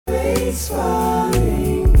Fates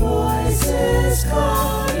falling, voices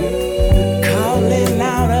calling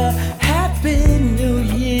out a happy new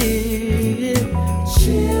year.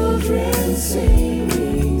 Children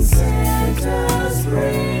singing,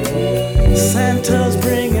 Santa's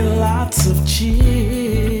bringing lots of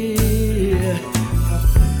cheer.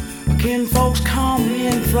 Kin folks come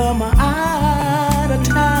in from out of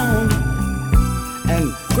town,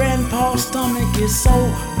 and Grandpa's stomach is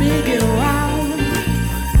so big and round.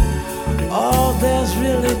 Oh, there's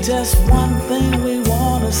really just one thing we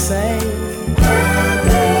wanna say.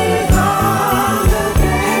 Happy holiday.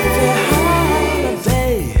 Happy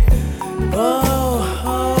holiday. Oh,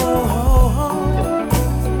 oh, oh, oh.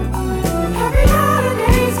 Happy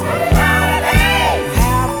holidays, happy holidays.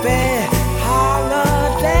 Happy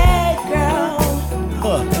holiday, girl.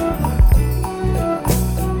 Huh.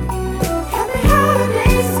 Happy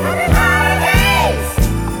holidays, happy holidays.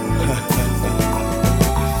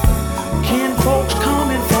 Kin folks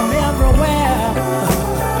coming from everywhere.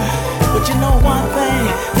 But you know one thing,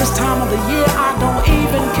 this time of the year I don't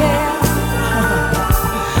even care.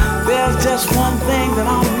 There's just one thing that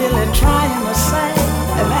I'm really trying to say,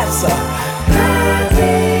 and that's a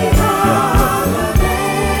happy holidays.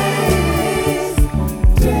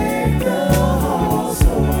 Take the halls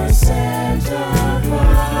for Santa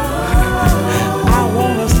Claus. I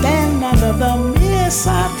wanna stand under the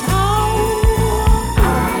mistletoe. I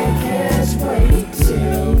can't wait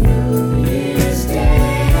till New Year's Day.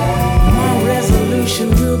 My resolution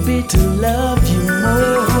will be to love you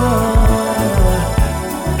more.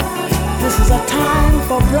 This is a time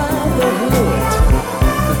for brotherhood.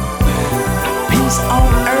 Peace on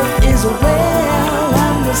earth is well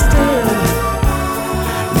understood.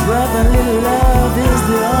 Brotherly love is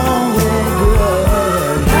the only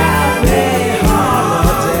good. Happy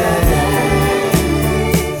holidays.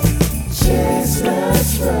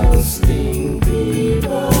 Chestnuts roasting,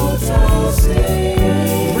 people toasting.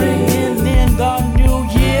 Bringing in the new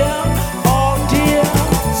year, oh dear.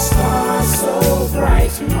 Stars so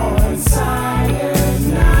bright on silent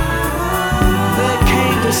night. They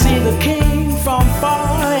came to see the king from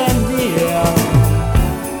far and near.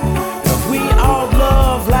 If we all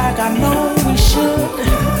love like I know we should,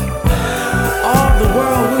 all the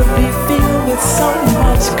world will be filled with so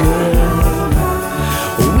much good.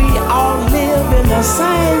 We all live in the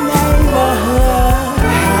same neighborhood.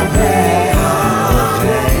 Happy holidays.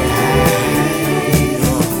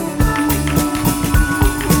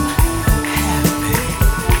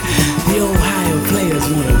 The Ohio players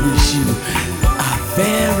want to wish you a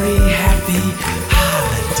very happy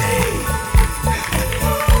holiday.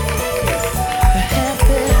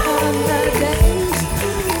 Happy holidays.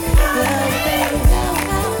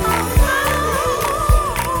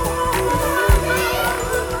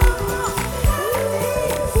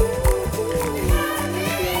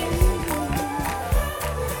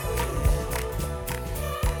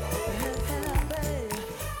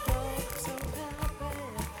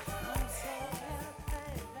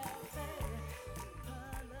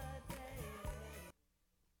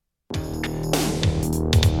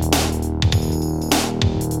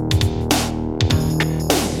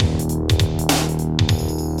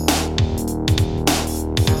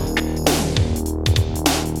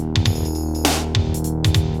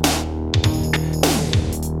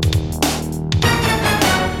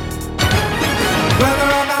 Whether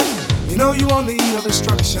or not you know you on the eve of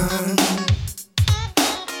destruction,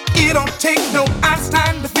 it don't take no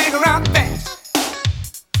Einstein to figure out that.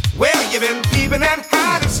 Well, you've been peeping and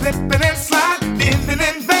hiding, slipping and sliding, living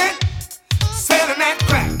in vain, selling that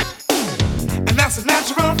crack, and that's a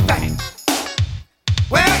natural fact.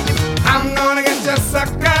 Well, I'm gonna get you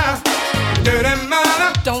sucker, dirty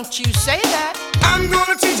mother. Don't you say that. I'm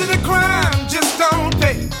gonna teach you the crime, just don't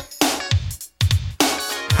pay.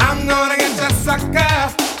 I'm gonna get you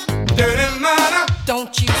sucker, dirty mother.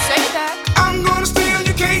 Don't you say that. I'm gonna steal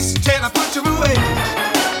your case till I put you away.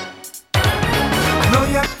 I know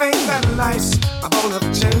you think that life's a bowl of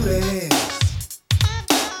cherries,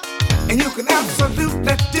 and you can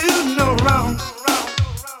absolutely do no wrong.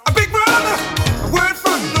 A big brother, a word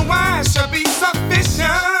from the wise shall be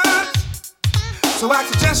sufficient. So I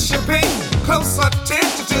suggest you pay close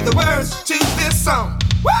attention to the words to this song.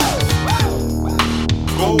 Woo!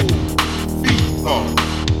 Gold fever.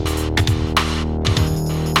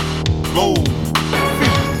 Gold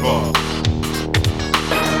fever.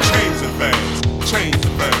 Changing things,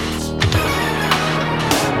 changing things.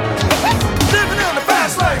 Living in the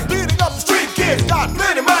fast lane, beating up the street kids, got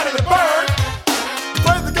plenty money to burn.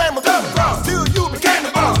 Played the game of double cross till you became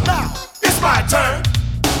the boss. Now it's my turn.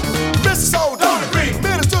 Mr. Soul don't agree.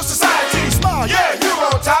 Minister society, smile, yeah, you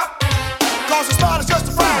on top.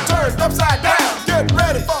 upside down. Get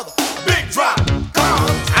ready for the big drop.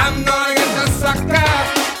 I'm gonna get the sucker,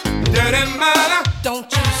 dirty mother.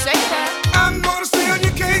 Don't you say that. I'm gonna stay on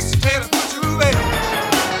your case, tell us what you away.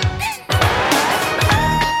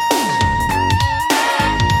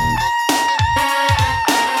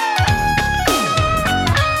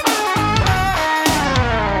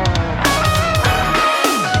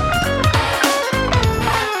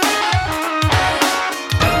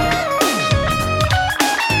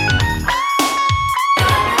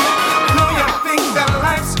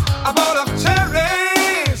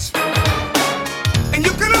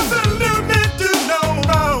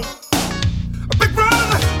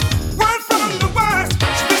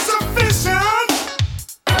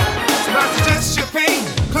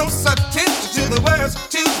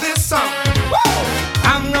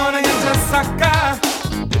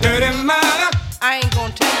 I ain't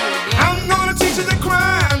gonna tell you again. I'm gonna teach you the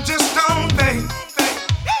crime, just don't think.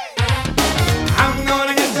 I'm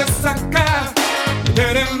gonna get you sucker,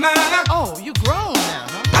 dirty mother. Oh, you grown now,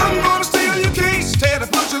 huh? I'm gonna stay on your case, tell to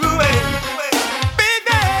put you away.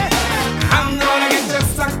 Baby, I'm gonna get you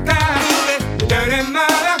sucker, dirty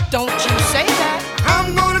mother. Don't you say that.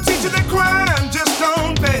 I'm gonna teach you the crime, just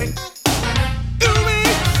don't think.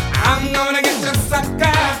 I'm gonna get you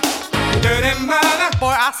sucker, dirty mother.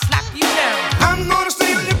 Boy, I'll slap you down. I'm gonna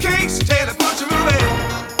stay on your case, tell to put you away.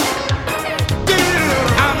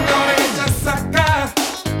 I'm gonna get you sucker,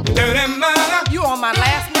 dirty mother. You on my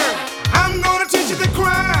last nerve. I'm gonna teach you the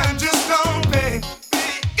crime, just don't pay.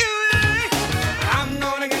 I'm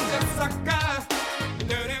gonna get you sucker,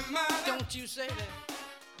 dirty mother. Don't you say that.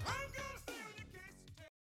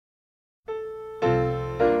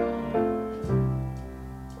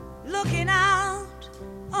 Looking out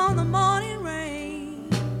on the morning rain,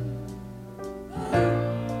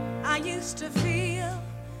 I used to feel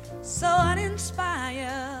so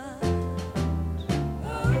uninspired.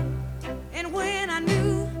 And when I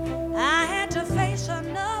knew I had to face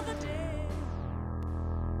another day,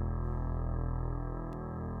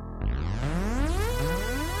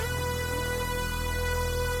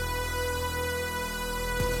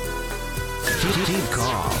 Keep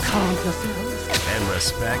calm and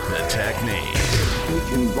respect the technique.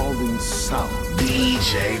 Involving sound.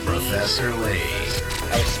 DJ Professor Lee.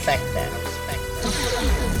 I respect that.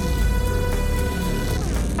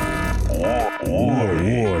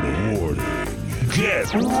 Warning.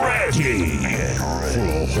 Get ready for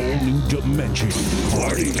a whole new dimension of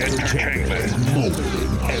party entertainment. Moment in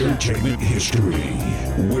entertainment history,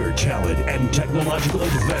 where talent and technological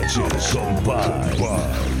advances combine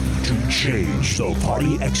to change the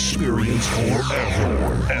party experience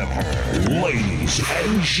forever. Ladies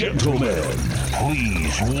and gentlemen,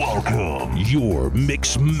 please welcome your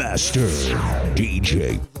mix master,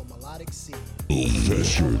 DJ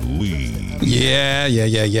Professor Lee. Yeah,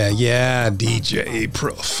 DJ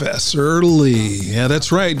Professor Lee. Yeah,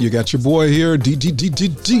 that's right. You got your boy here,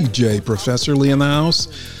 DJ Professor Lee in the house.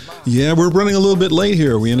 Yeah, we're running a little bit late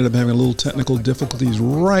here. We ended up having a little technical difficulties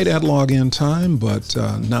right at login time, but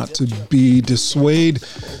not to be dissuaded.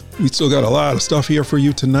 We still got a lot of stuff here for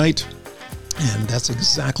you tonight. And that's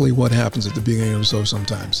exactly what happens at the beginning of the show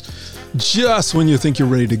sometimes. Just when you think you're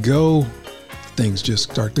ready to go, things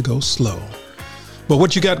just start to go slow. But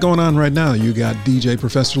what you got going on right now, you got DJ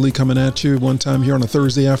Professor Lee coming at you one time here on a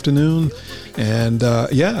Thursday afternoon. And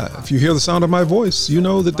if you hear the sound of my voice, you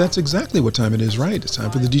know that that's exactly what time it is, right? It's time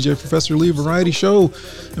for the DJ Professor Lee Variety Show.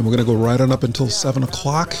 And we're going to go right on up until 7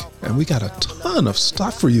 o'clock. And we got a ton of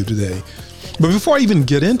stuff for you today. But before I even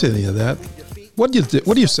get into any of that, what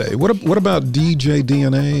do you say? What about DJ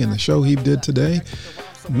DNA and the show he did today?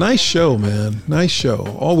 Nice show, man. Nice show.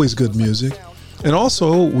 Always good music. And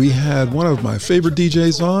also, we had one of my favorite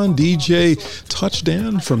DJs on, DJ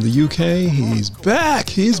Touchdown from the UK. He's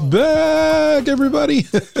back, everybody.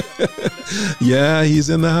 Yeah, he's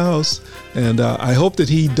in the house. And I hope that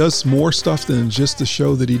he does more stuff than just the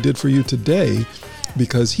show that he did for you today,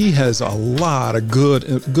 because he has a lot of good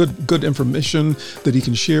information that he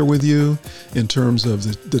can share with you in terms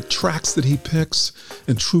of the tracks that he picks,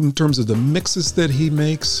 in terms of the mixes that he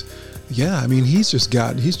makes. Yeah, I mean,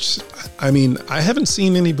 I haven't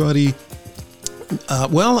seen anybody,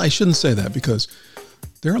 I shouldn't say that, because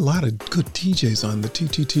there are a lot of good DJs on the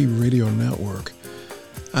TTT radio network.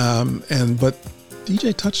 But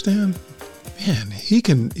DJ Touchdown, man,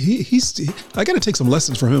 I got to take some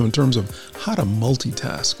lessons from him in terms of how to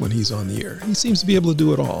multitask when he's on the air. He seems to be able to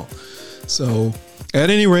do it all. So at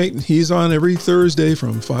any rate, he's on every Thursday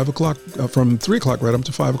from 3 o'clock right up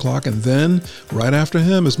to 5 o'clock. And then right after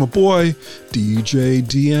him is my boy, DJ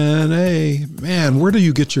DNA. Man, where do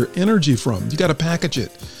you get your energy from? You got to package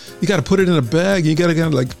it. you got to put it in a bag. You got to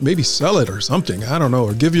like maybe sell it or something. I don't know,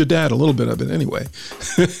 or give your dad a little bit of it anyway.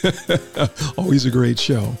 Always a great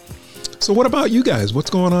show. So what about you guys?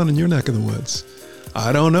 What's going on in your neck of the woods?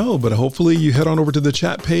 I don't know, but hopefully you head on over to the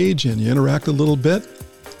chat page and you interact a little bit.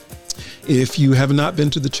 If you have not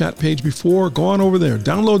been to the chat page before, go on over there.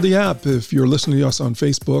 Download the app if you're listening to us on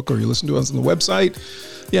Facebook or you listen to us on the website.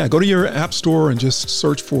 Yeah, go to your app store and just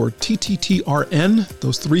search for TTTRN,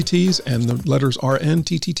 those 3 T's and the letters RN,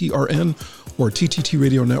 TTTRN, or TTT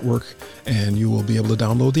Radio Network, and you will be able to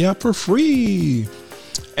download the app for free.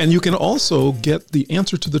 And you can also get the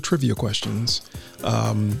answer to the trivia questions.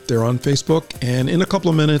 They're on Facebook, and in a couple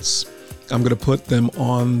of minutes, I'm going to put them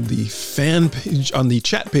on the fan page, on the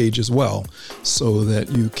chat page as well, so that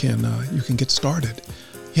you can get started.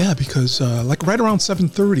 Yeah, because like right around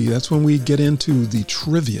 7:30, that's when we get into the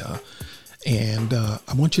trivia. And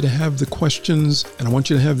I want you to have the questions and I want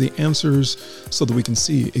you to have the answers so that we can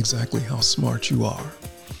see exactly how smart you are.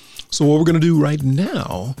 So what we're going to do right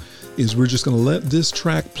now is we're just going to let this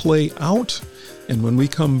track play out. And when we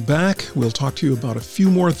come back, we'll talk to you about a few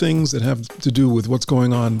more things that have to do with what's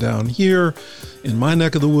going on down here in my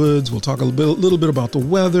neck of the woods. We'll talk a little bit about the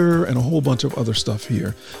weather and a whole bunch of other stuff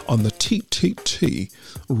here on the TTT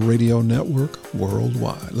Radio Network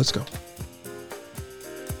worldwide. Let's go.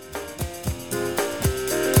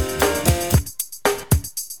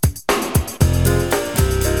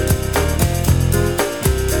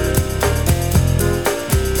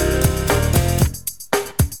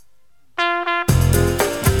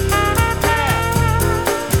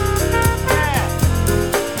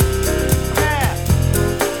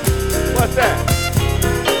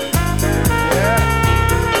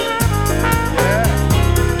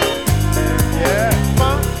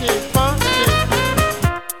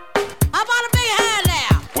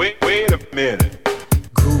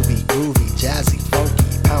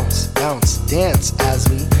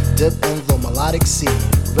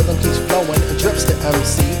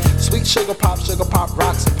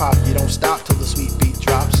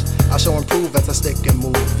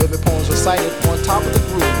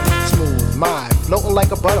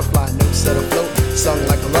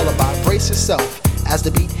 As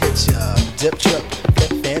the beat hits ya, dip, trip,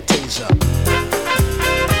 flip, fantasia.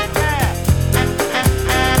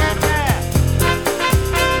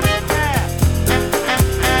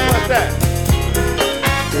 What's that?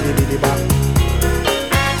 Diddy diddy bop.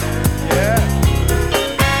 Yeah.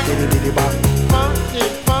 Diddy diddy bop. Funky,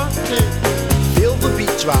 funky. Feel the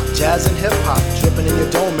beat drop, jazz and hip hop, dripping in your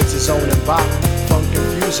dome, it's your zone and bop. Funk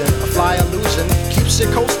confusion, a fly illusion, keeps you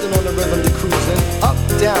coasting on the rhythm you're cruising. Up,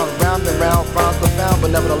 down, round and round, rhymes profound,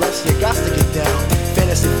 but nevertheless you got to get down.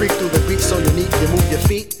 Fantasy freak through the beat so unique, you move your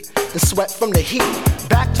feet and sweat from the heat.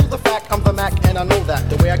 Back to the fact, I'm the Mac and I know that.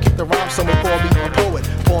 The way I kick the rhyme, someone call me a poet.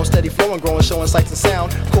 Poem steady flowing, growing, showing sights and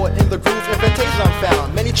sound. Caught in the groove, in fantasia I'm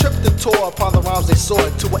found. Many tripped and tore upon the rhymes they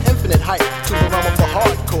soared to an infinite height, to the realm of the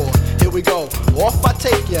hardcore. Here we go, off I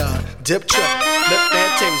take ya, dip, trip, flip,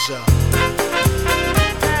 fantasia.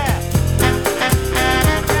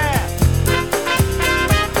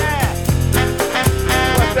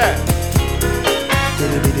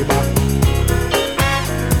 Diddy diddy bop.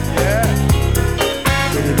 Yeah.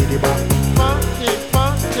 Diddy diddy bop. Funky,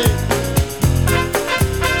 funky.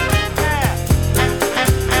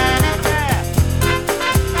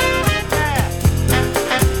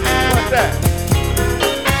 What's that?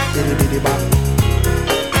 Diddy diddy bop.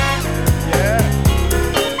 Yeah.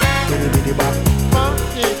 Diddy diddy bop.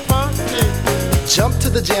 Funky, funky. Jump to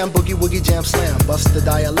the jam, boogie woogie jam slam. Bust the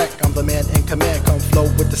dialect, I'm the man in command. Come flow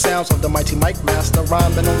with the sounds of the mighty mic master.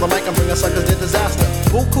 Rhyming on the mic, I'm bringing suckers to disaster.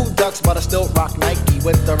 Buku ducks, but I still rock Nike.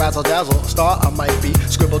 With the razzle dazzle, a star I might be.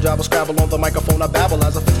 Scribble, jabble, scrabble on the microphone, I babble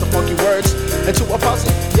as I fix the funky words into a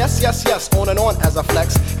puzzle. Yes, yes, yes, on and on as I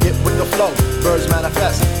flex. Get with the flow, birds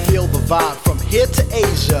manifest. Feel the vibe from here to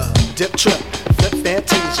Asia. Dip, trip, flip,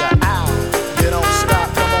 fantasia. Ow, you don't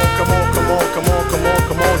stop. Come on, come on, come on, come on, come on,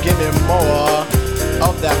 come on. Give me more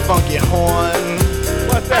of that funky horn.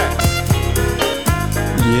 What's that?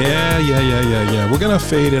 Yeah. We're going to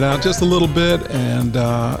fade it out just a little bit and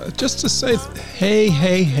just to say, hey.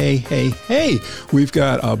 We've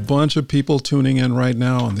got a bunch of people tuning in right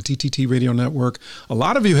now on the TTT Radio Network. A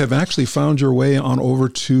lot of you have actually found your way on over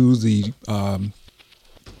to the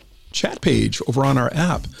chat page over on our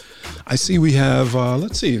app. I see we have,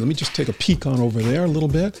 let's see, let me just take a peek on over there a little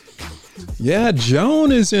bit. Yeah,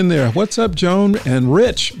 Joan is in there. What's up, Joan? And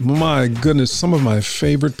Rich, my goodness, some of my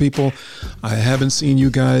favorite people. I haven't seen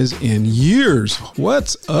you guys in years.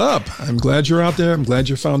 What's up? I'm glad you're out there. I'm glad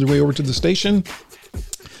you found your way over to the station.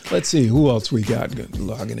 Let's see, who else we got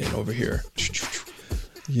logging in over here?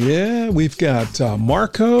 Yeah, we've got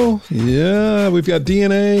Marco. Yeah, we've got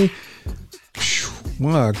DNA.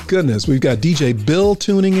 My goodness, we've got DJ Bill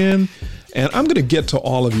tuning in. And I'm going to get to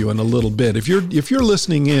all of you in a little bit. If you're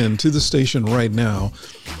listening in to the station right now,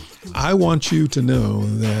 I want you to know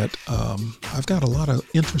that I've got a lot of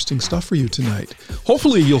interesting stuff for you tonight.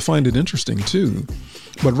 Hopefully you'll find it interesting too.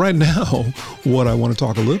 But right now, what I want to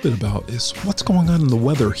talk a little bit about is what's going on in the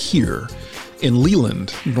weather here in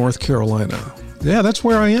Leland, North Carolina. Yeah, that's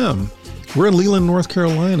where I am. We're in Leland, North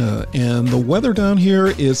Carolina, and the weather down here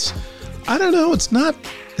is, I don't know, it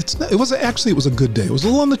was a good day. It was a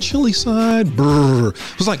little on the chilly side. It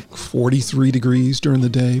was like 43 degrees during the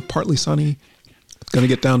day, partly sunny. Going to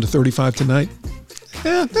get down to 35 tonight.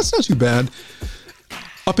 Yeah, that's not too bad.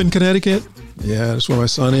 Up in Connecticut, yeah, that's where my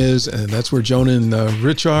son is, and that's where Joan and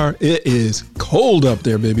Rich are. It is cold up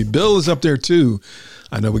there, baby. Bill is up there too.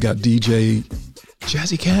 I know we got DJ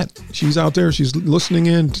Jazzy Cat. She's out there. She's listening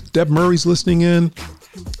in. Deb Murray's listening in,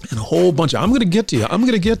 and a whole bunch of. I'm going to get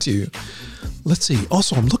to you. Let's see.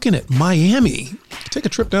 Also, I'm looking at Miami. Take a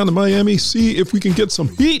trip down to Miami. See if we can get some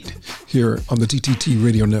heat here on the TTT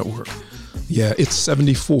Radio Network. Yeah, it's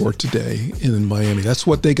 74 today in Miami. That's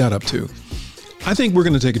what they got up to. I think we're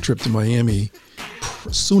going to take a trip to Miami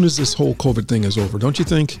as soon as this whole COVID thing is over. Don't you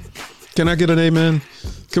think? Can I get an amen?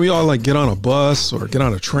 Can we all get on a bus or get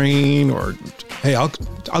on a train, or hey,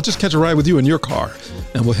 I'll just catch a ride with you in your car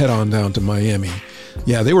and we'll head on down to Miami.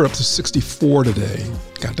 Yeah, they were up to 64 today.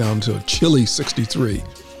 Got down to a chilly 63.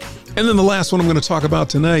 And then the last one I'm going to talk about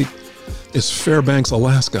tonight is Fairbanks,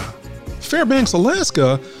 Alaska. Fairbanks,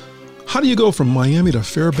 Alaska. How do you go from Miami to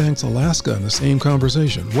Fairbanks, Alaska in the same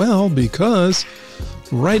conversation? Well, because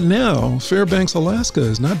right now, Fairbanks, Alaska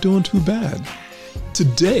is not doing too bad.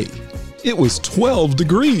 Today, it was 12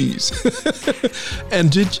 degrees.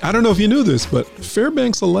 And I don't know if you knew this, but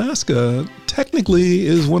Fairbanks, Alaska technically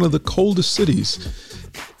is one of the coldest cities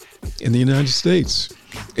in the United States.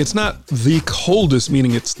 It's not the coldest,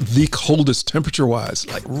 meaning it's the coldest temperature-wise,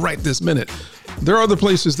 like right this minute. There are other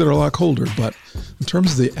places that are a lot colder, but in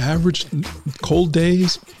terms of the average cold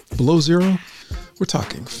days below zero, we're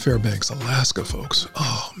talking Fairbanks, Alaska, folks.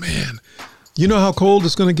 Oh, man. You know how cold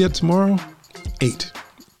it's going to get tomorrow? 8.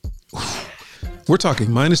 We're talking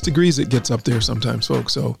minus degrees. It gets up there sometimes,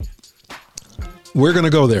 folks. So we're going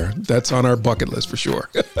to go there. That's on our bucket list for sure.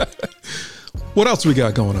 What else we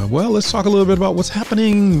got going on? Well, let's talk a little bit about what's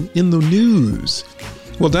happening in the news.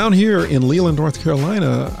 Well, down here in Leland, North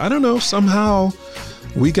Carolina, I don't know, somehow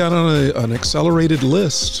we got on an accelerated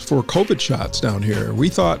list for COVID shots down here. We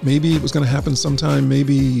thought maybe it was going to happen sometime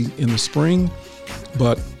maybe in the spring,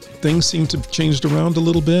 but things seem to have changed around a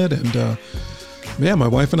little bit. And yeah, my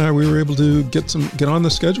wife and I, we were able to get on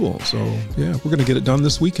the schedule. So yeah, we're going to get it done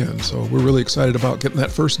this weekend. So we're really excited about getting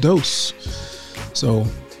that first dose. So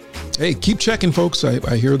hey, keep checking, folks.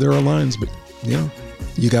 I hear there are lines, but yeah,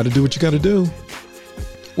 you got to do what you got to do.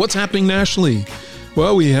 What's happening nationally?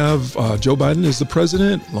 Well, we have Joe Biden as the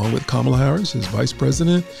president, along with Kamala Harris as vice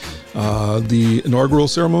president. The inaugural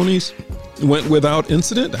ceremonies went without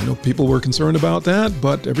incident. I know people were concerned about that,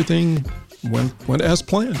 but everything went as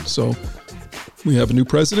planned. So we have a new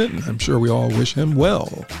president, and I'm sure we all wish him well.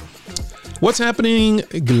 What's happening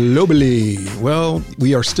globally? Well,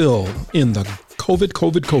 we are still in the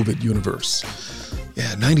COVID universe.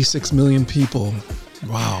 Yeah, 96 million people,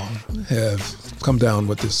 wow, have come down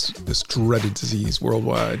with this dreaded disease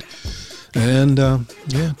worldwide. And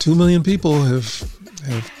yeah, 2 million people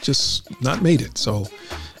have just not made it. So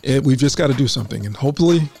we've just got to do something. And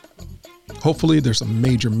hopefully there's some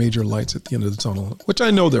major lights at the end of the tunnel, which I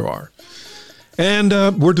know there are. And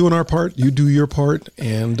we're doing our part. You do your part.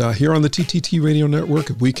 And here on the TTT Radio Network,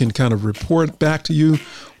 we can kind of report back to you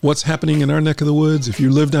what's happening in our neck of the woods. If you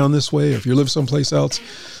live down this way, or if you live someplace else,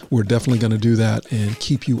 we're definitely going to do that and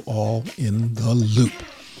keep you all in the loop.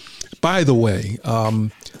 By the way,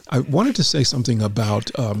 I wanted to say something about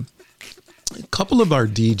a couple of our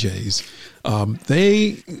DJs.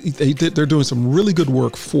 They're doing some really good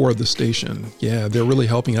work for the station. Yeah, they're really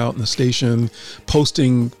helping out in the station,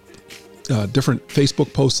 posting different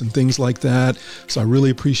Facebook posts and things like that. So I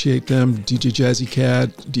really appreciate them. DJ Jazzy Cat,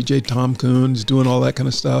 DJ Tom Coons, doing all that kind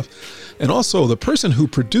of stuff. And also the person who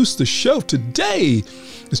produced the show today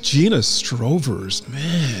is Gina Strovers,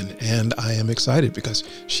 man. And I am excited because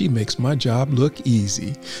she makes my job look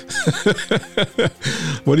easy.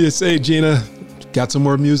 What do you say, Gina? Got some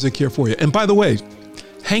more music here for you. And by the way,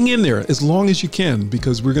 hang in there as long as you can,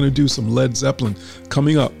 because we're going to do some Led Zeppelin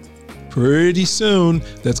coming up pretty soon.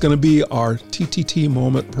 That's going to be our TTT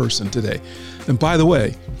moment person today. And by the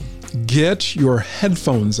way, get your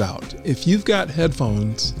headphones out. If you've got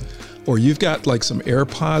headphones or you've got like some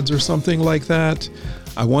AirPods or something like that,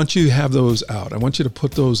 I want you to have those out. I want you to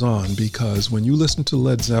put those on, because when you listen to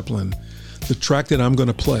Led Zeppelin, the track that I'm going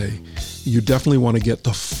to play, you definitely want to get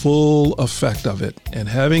the full effect of it. And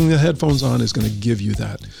having the headphones on is going to give you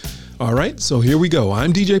that. All right, so here we go.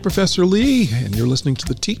 I'm DJ Professor Lee, and you're listening to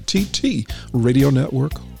the TTT Radio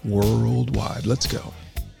Network Worldwide. Let's go.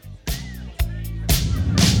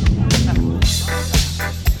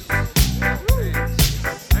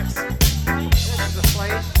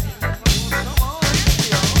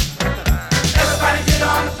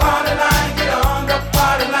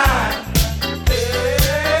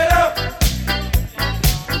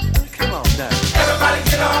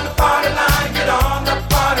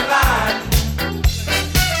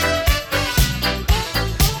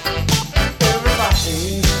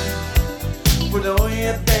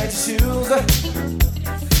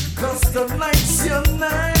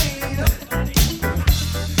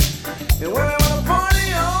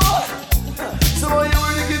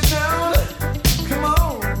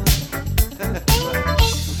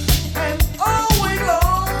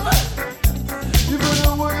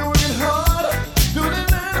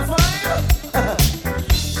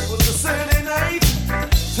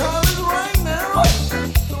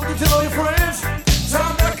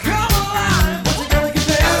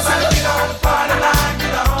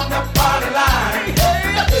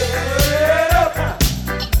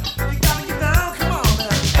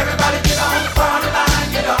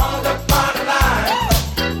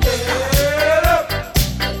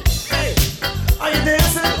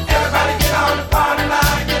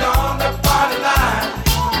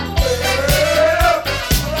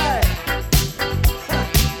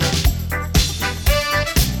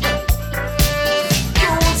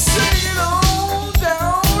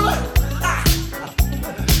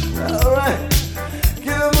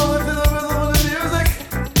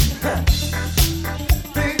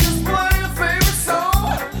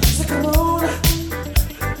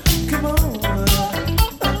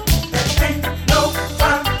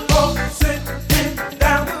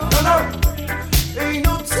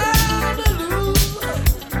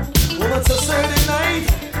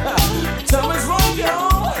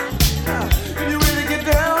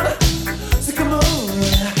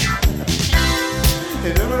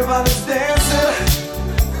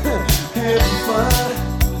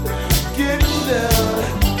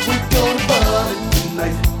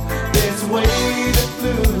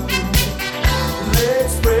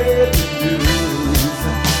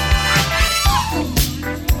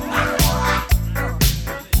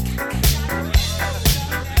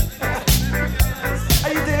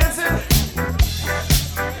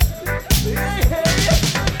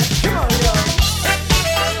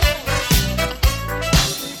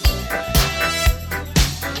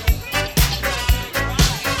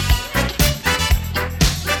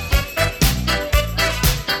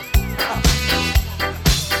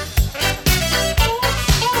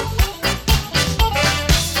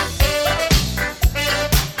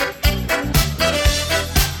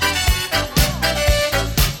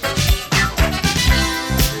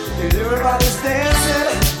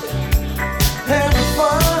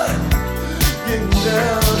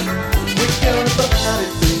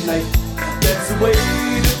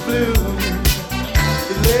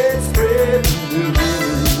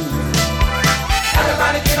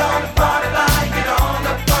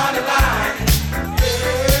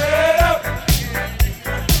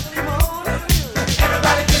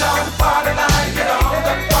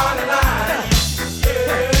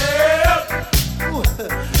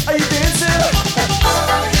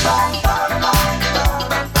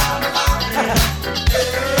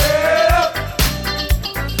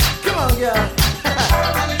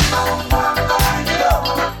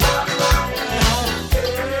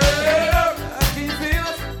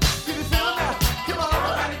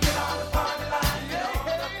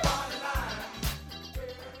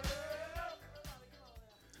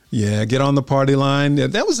 Yeah, Get on the Party Line.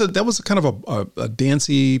 That was a kind of a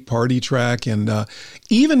dancey party track, and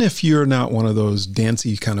even if you're not one of those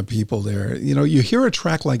dancey kind of people, there, you hear a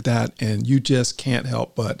track like that, and you just can't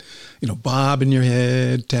help but, bobbing your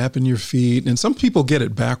head, tapping your feet, and some people get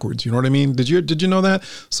it backwards. You know what I mean? Did you know that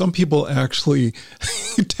some people actually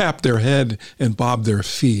tap their head and bob their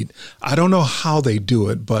feet? I don't know how they do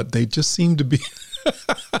it, but they just seem to be.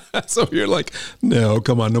 So you're like, no,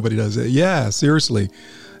 come on, nobody does it. Yeah, seriously.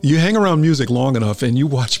 You hang around music long enough and you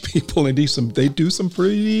watch people and they do some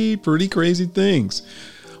pretty crazy things.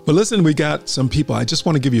 But listen, we got some people. I just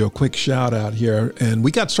want to give you a quick shout out here. And we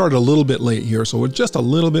got started a little bit late here, so we're just a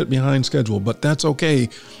little bit behind schedule, but that's okay.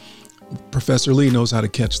 Professor Lee knows how to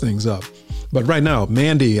catch things up. But right now,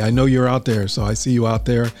 Mandy, I know you're out there, so I see you out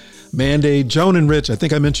there. Mandy, Joan, and Rich, I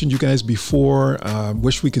think I mentioned you guys before.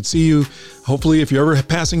 Wish we could see you. Hopefully, if you're ever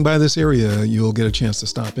passing by this area, you'll get a chance to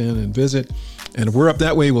stop in and visit. And if we're up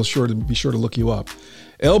that way, we'll be sure to look you up.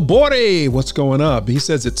 El Bore, what's going up? He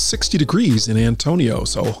says it's 60 degrees in Antonio.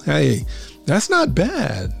 So, hey, that's not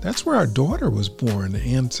bad. That's where our daughter was born,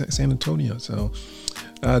 in San Antonio. So,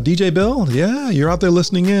 DJ Bill, yeah, you're out there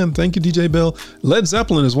listening in. Thank you, DJ Bill. Led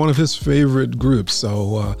Zeppelin is one of his favorite groups.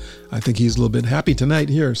 So, I think he's a little bit happy tonight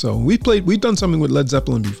here. So, we've done something with Led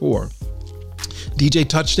Zeppelin before. DJ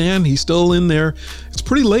Touchdown, he's still in there. It's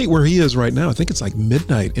pretty late where he is right now. I think it's like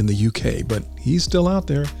midnight in the UK, but he's still out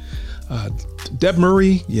there. Deb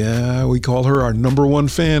Murray, yeah, we call her our number one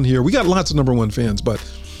fan here. We got lots of number one fans, but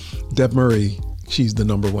Deb Murray, she's the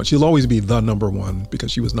number one. She'll always be the number one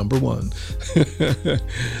because she was number one.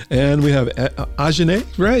 And we have Ajane,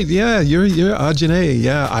 right? Yeah, you're Ajane.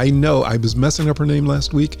 Yeah, I know. I was messing up her name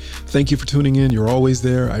last week. Thank you for tuning in. You're always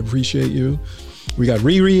there. I appreciate you. We got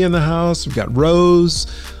Riri in the house. We got Rose.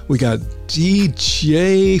 We got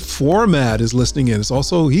DJ Format is listening in.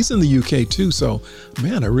 He's in the UK too. So,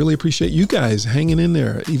 man, I really appreciate you guys hanging in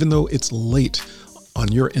there, even though it's late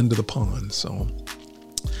on your end of the pond. So,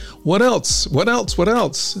 what else?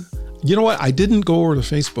 You know what? I didn't go over to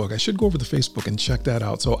Facebook. I should go over to Facebook and check that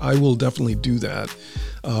out. So I will definitely do that.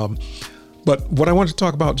 But what I want to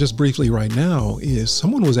talk about just briefly right now is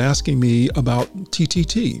someone was asking me about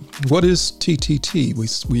TTT. What is TTT?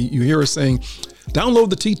 You hear us saying, download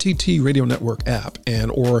the TTT Radio Network app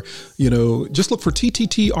or just look for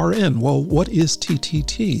TTTRN. Well, what is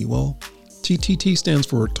TTT? Well, TTT stands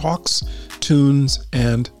for Talks, Tunes,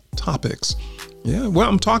 and Topics. Yeah, well,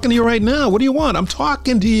 I'm talking to you right now. What do you want? I'm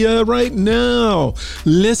talking to you right now.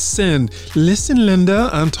 Listen, Linda,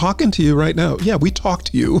 I'm talking to you right now. Yeah, we talk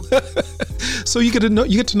to you. So you get to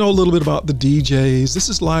know a little bit about the DJs. This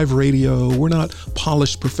is live radio. We're not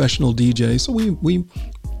polished professional DJs. So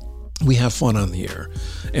we have fun on the air,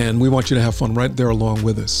 and we want you to have fun right there along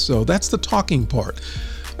with us. So that's the talking part.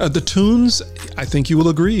 The tunes, I think you will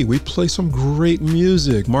agree, we play some great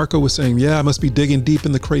music. Marco was saying, yeah, I must be digging deep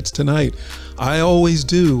in the crates tonight. I always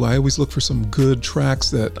do. I always look for some good tracks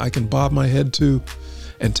that I can bob my head to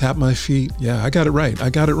and tap my feet. Yeah, I got it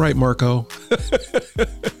right, Marco.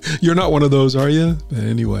 You're not one of those, are you?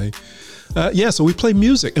 Anyway. So we play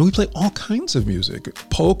music, and we play all kinds of music.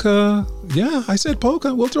 Polka. Yeah, I said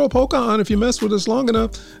polka. We'll throw a polka on if you mess with us long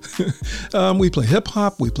enough. We play hip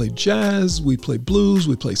hop, we play jazz, we play blues,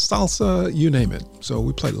 we play salsa, you name it. So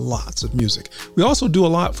we play lots of music. We also do a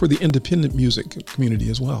lot for the independent music community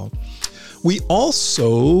as well. We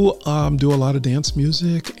also do a lot of dance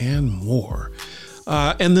music and more.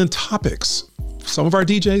 And then topics. Some of our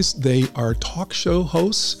DJs, they are talk show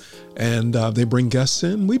hosts. And they bring guests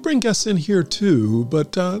in. We bring guests in here too,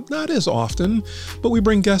 but not as often. But we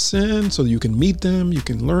bring guests in so you can meet them, you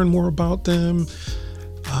can learn more about them.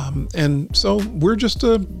 And so we're just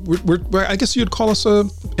I guess you'd call us a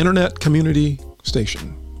internet community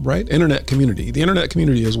station, right? Internet community. The internet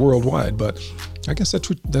community is worldwide, but I guess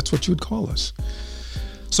that's what you would call us.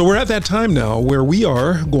 So we're at that time now where we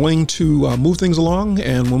are going to move things along,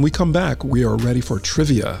 and when we come back, we are ready for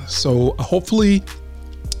trivia. So hopefully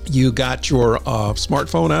you got your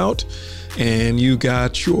smartphone out, and you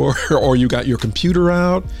got your computer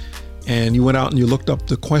out, and you went out and you looked up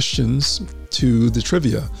the questions to the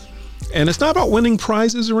trivia. And it's not about winning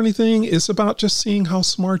prizes or anything. It's about just seeing how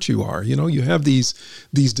smart you are. You have these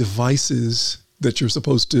devices that you're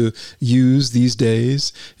supposed to use these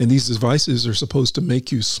days, and these devices are supposed to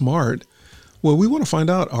make you smart. Well, we want to find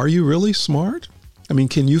out, are you really smart? I mean,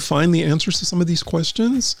 can you find the answers to some of these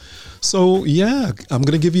questions? So yeah, I'm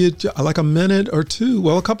going to give you like a minute or two,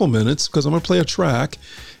 well, a couple minutes, because I'm going to play a track.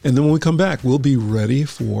 And then when we come back, we'll be ready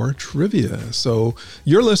for trivia. So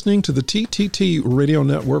you're listening to the TTT Radio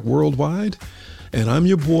Network Worldwide. And I'm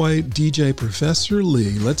your boy, DJ Professor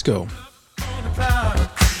Lee. Let's go.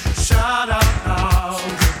 Shout out now,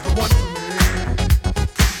 the one for me.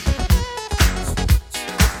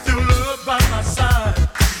 Feel love by my side,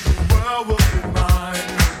 the world will be mine,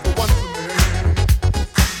 the one for me.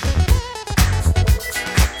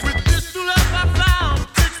 With this new life I found,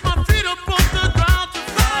 takes my feet up off the ground to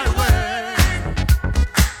fly away.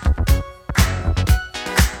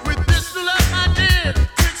 With this new life I did,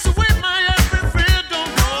 takes away my every fear,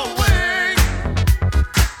 don't go away.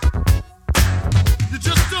 You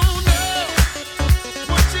just don't know.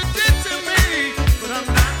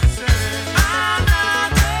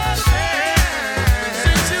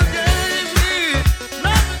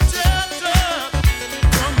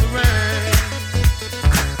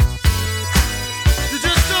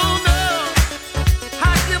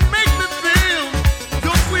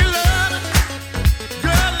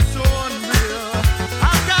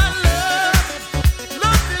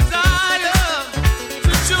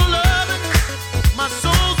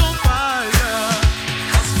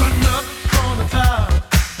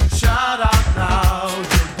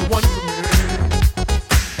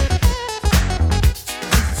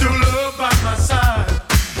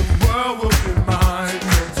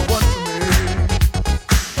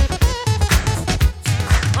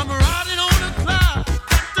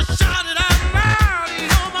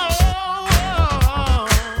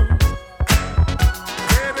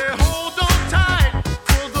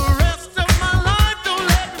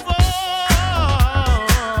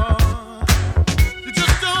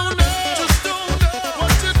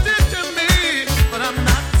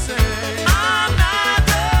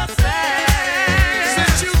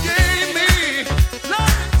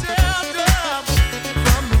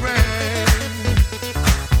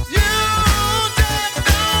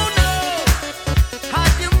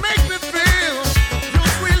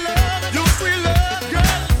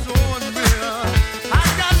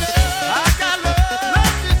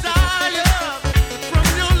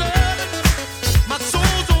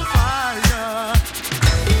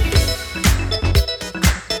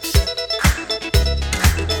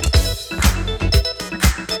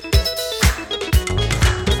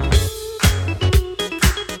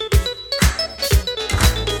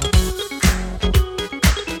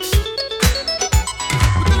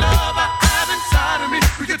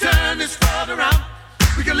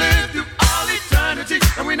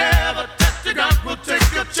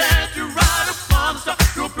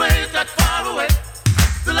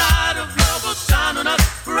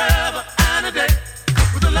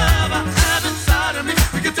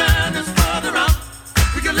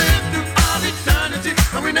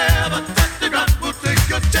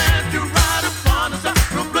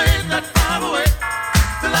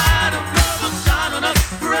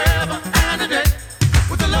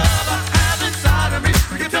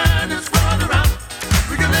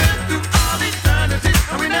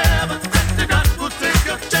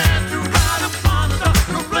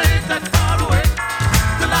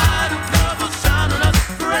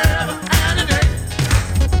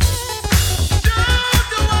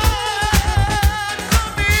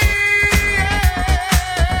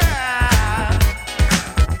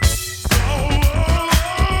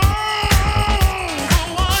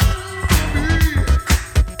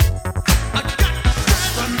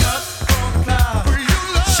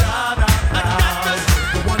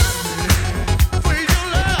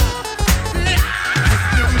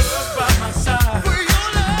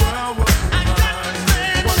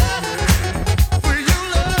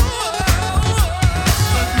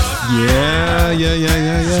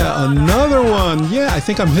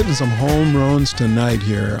 think I'm hitting some home runs tonight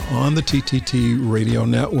here on the TTT Radio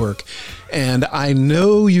Network. And I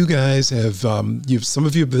know you guys have, some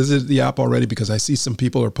of you visited the app already because I see some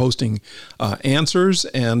people are posting answers.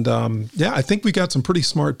 And yeah, I think we got some pretty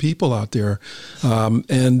smart people out there.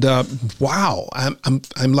 Wow,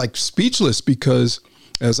 I'm like speechless because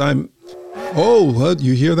as you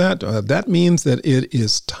hear that? That means that it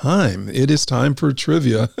is time. It is time for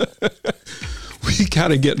trivia. We got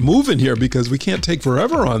to get moving here because we can't take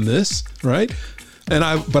forever on this, right?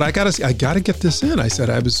 But I gotta get this in. I said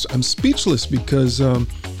I'm speechless because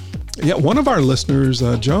one of our listeners,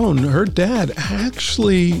 Joan, her dad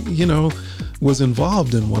actually, was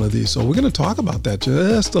involved in one of these. So we're going to talk about that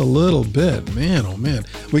just a little bit. Man, oh man.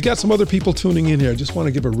 We got some other people tuning in here. I just want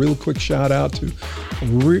to give a real quick shout out to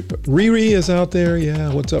Riri is out there.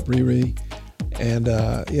 Yeah, what's up, Riri? And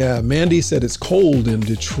Mandy said it's cold in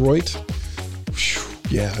Detroit. Whew,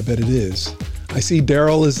 yeah, I bet it is. I see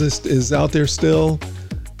Daryl is out there still.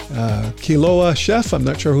 Kiloa Chef, I'm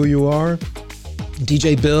not sure who you are.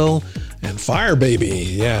 DJ Bill and Fire Baby.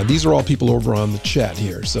 Yeah, these are all people over on the chat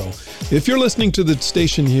here. So if you're listening to the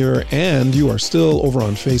station here and you are still over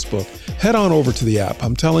on Facebook, head on over to the app.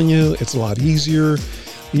 I'm telling you, it's a lot easier.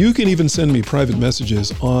 You can even send me private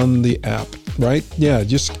messages on the app, right? Yeah,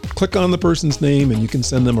 just click on the person's name and you can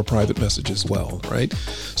send them a private message as well, right?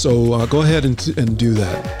 So go ahead and do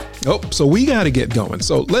that. Oh, so we got to get going.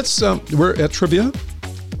 So let's, we're at trivia.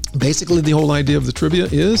 Basically, the whole idea of the trivia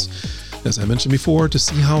is, as I mentioned before, to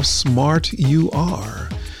see how smart you are.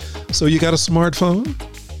 So you got a smartphone,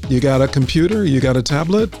 you got a computer, you got a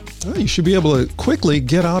tablet. You should be able to quickly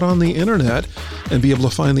get out on the internet and be able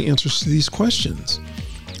to find the answers to these questions.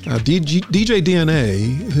 DJ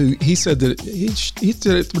DNA, he said that he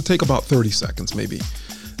said it would take about 30 seconds maybe.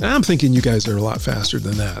 And I'm thinking you guys are a lot faster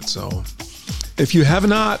than that. So if you have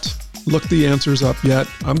not looked the answers up yet,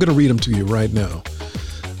 I'm going to read them to you right now.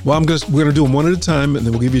 Well, we're going to do them one at a time, and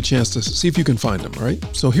then we'll give you a chance to see if you can find them, all right?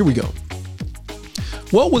 So here we go.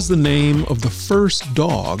 What was the name of the first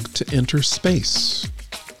dog to enter space?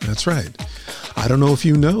 That's right. I don't know if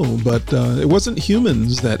you know, but it wasn't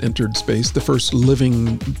humans that entered space, the first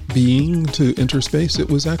living being to enter space. It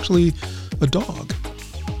was actually a dog.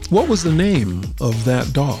 What was the name of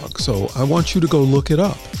that dog? So I want you to go look it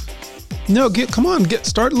up. No,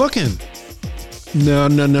 start looking. No.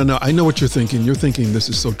 I know what you're thinking. You're thinking this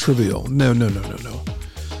is so trivial. No.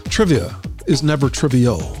 Trivia is never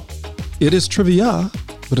trivial. It is trivia,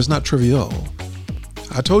 but it's not trivial.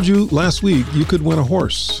 I told you last week you could win a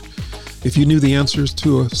horse if you knew the answers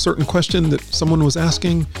to a certain question that someone was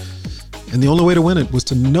asking, and the only way to win it was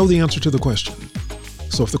to know the answer to the question.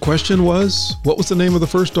 So if the question was, what was the name of the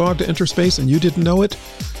first dog to enter space, and you didn't know it,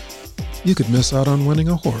 you could miss out on winning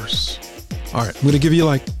a horse. All right, I'm going to give you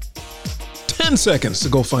like 10 seconds to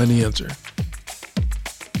go find the answer.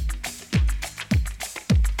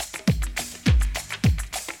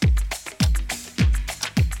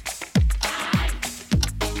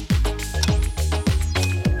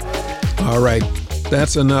 All right,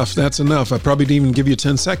 that's enough. I probably didn't even give you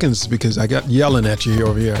 10 seconds because I got yelling at you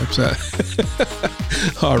over here.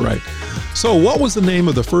 All right, so what was the name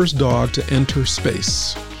of the first dog to enter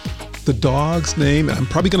space? The dog's name, I'm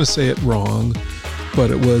probably going to say it wrong,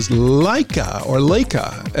 but it was Laika,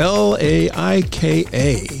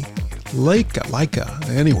 L-A-I-K-A. Laika,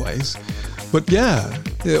 anyways. But yeah,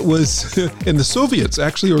 it was, and the Soviets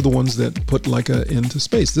actually are the ones that put Laika into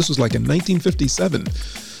space. This was like in 1957.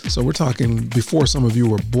 So we're talking before some of you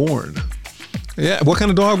were born. Yeah, what kind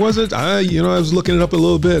of dog was it? I was looking it up a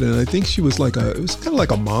little bit, and I think she was it was kind of like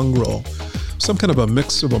a mongrel, some kind of a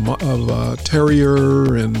mix of a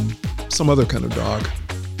terrier and some other kind of dog.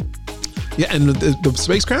 Yeah, and the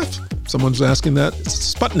spacecraft, someone's asking that,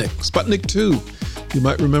 it's Sputnik 2. You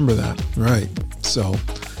might remember that, right? So,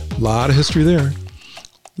 a lot of history there.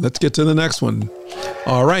 Let's get to the next one.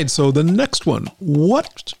 All right, so the next one,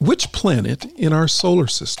 which planet in our solar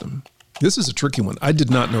system, this is a tricky one, I did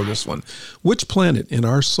not know this one. Which planet in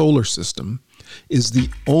our solar system is the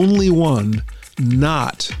only one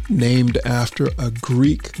not named after a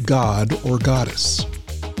Greek god or goddess?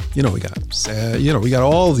 We got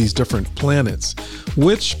all these different planets.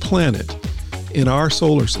 Which planet in our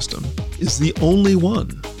solar system is the only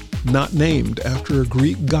one not named after a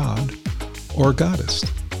Greek god or goddess?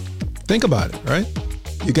 Think about it, right?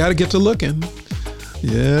 You got to get to looking.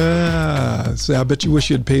 Yeah. So I bet you wish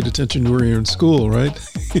you had paid attention when you were in school, right?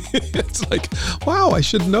 It's like, wow, I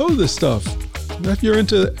should know this stuff. If you're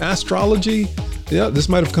into astrology, yeah, this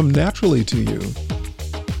might have come naturally to you.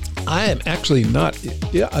 I am actually not.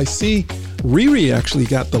 Yeah, I see Riri actually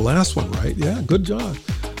got the last one right. Yeah, good job.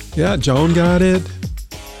 Yeah, Joan got it.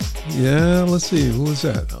 Yeah, let's see. Who was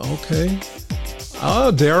that? Okay.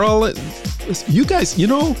 Oh, Daryl. You guys, you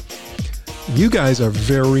guys are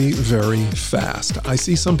very, very fast. I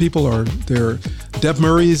see some people are there. Deb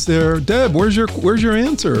Murray's there. Deb, where's your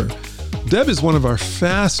answer? Deb is one of our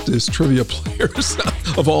fastest trivia players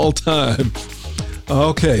of all time.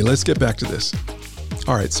 Okay, let's get back to this.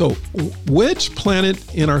 All right, so which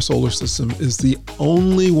planet in our solar system is the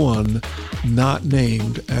only one not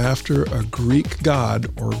named after a Greek god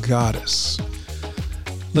or goddess?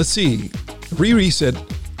 Let's see. Riri said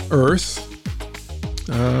Earth.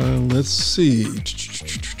 Let's see.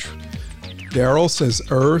 Daryl says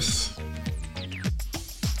Earth.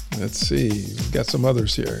 Let's see. We've got some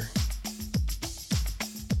others here.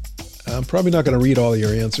 I'm probably not going to read all of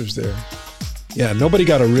your answers there. Yeah, nobody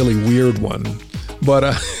got a really weird one. But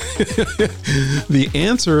the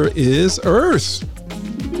answer is Earth.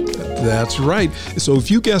 That's right. So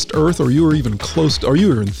if you guessed Earth, or you were even close to, or you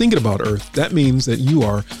were even thinking about Earth, that means that you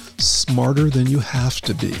are smarter than you have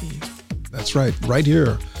to be. That's right. Right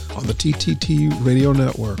here on the TTT Radio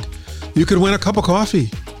Network. You could win a cup of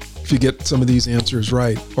coffee if you get some of these answers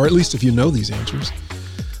right, or at least if you know these answers.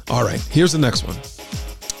 All right, here's the next one.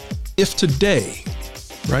 If today,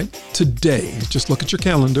 right? Today, just look at your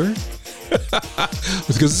calendar.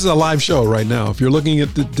 Because this is a live show right now. If you're looking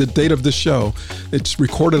at the date of this show, it's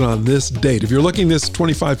recorded on this date. If you're looking this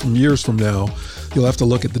 25 years from now, you'll have to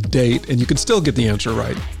look at the date and you can still get the answer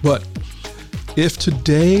right. But if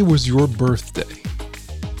today was your birthday,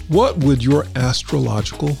 what would your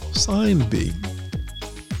astrological sign be?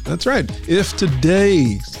 That's right. If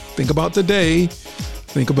today, think about today,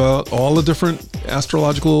 think about all the different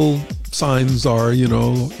astrological signs are,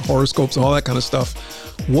 horoscopes, all that kind of stuff.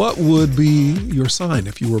 What would be your sign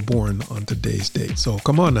if you were born on today's date? So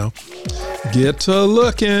come on now, get to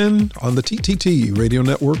looking on the TTT Radio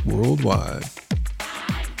Network worldwide.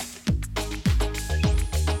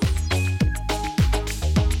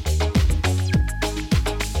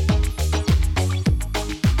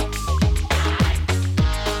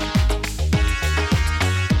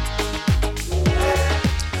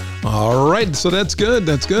 All right, so that's good.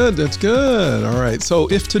 All right, so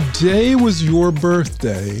if today was your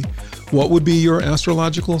birthday, what would be your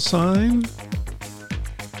astrological sign?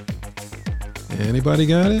 Anybody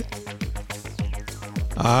got it?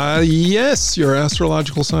 Yes, your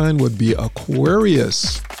astrological sign would be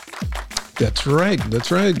Aquarius. That's right.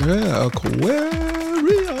 Yeah,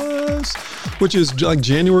 Aquarius, which is like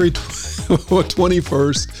January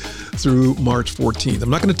 21st through March 14th. I'm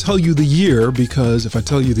not going to tell you the year, because if I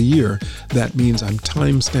tell you the year, that means I'm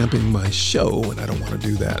time-stamping my show, and I don't want to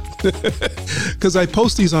do that. Because I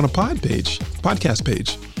post these on a podcast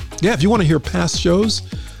page. Yeah, if you want to hear past shows,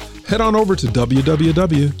 head on over to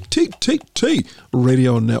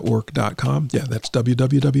www.TTTradionetwork.com. Yeah, that's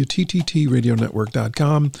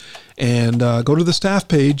www.TTTradionetwork.com. And go to the staff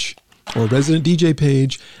page or resident DJ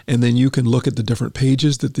page, and then you can look at the different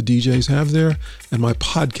pages that the DJs have there, and my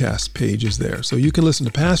podcast page is there. So you can listen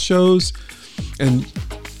to past shows. And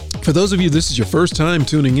for those of you, this is your first time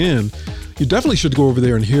tuning in, you definitely should go over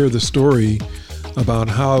there and hear the story about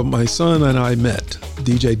how my son and I met,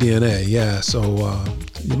 DJ DNA. Yeah, so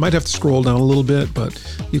you might have to scroll down a little bit, but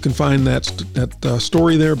you can find that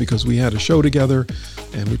story there, because we had a show together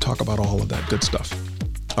and we talk about all of that good stuff.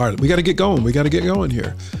 All right, we got to get going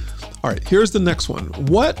here. All right, here's the next one.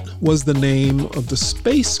 What was the name of the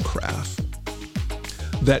spacecraft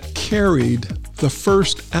that carried the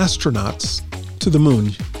first astronauts to the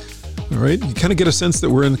moon? All right, you kind of get a sense that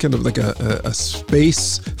we're in kind of like a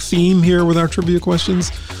space theme here with our trivia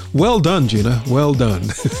questions. Well done, Gina. Well done.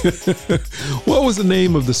 What was the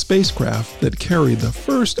name of the spacecraft that carried the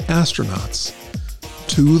first astronauts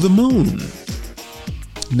to the moon?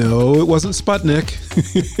 No, it wasn't Sputnik.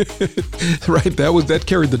 Right, that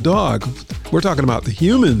carried the dog. We're talking about the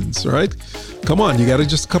humans, right? Come on, you got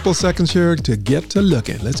just a couple of seconds here to get to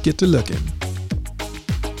looking. Let's get to looking.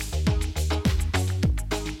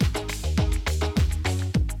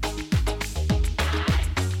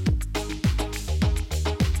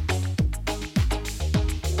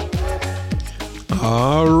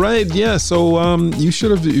 All right, yeah. So you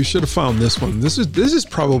should have found this one. This is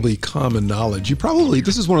probably common knowledge.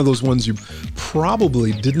 This is one of those ones you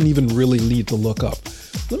probably didn't even really need to look up.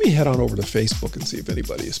 Let me head on over to Facebook and see if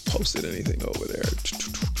anybody has posted anything over there.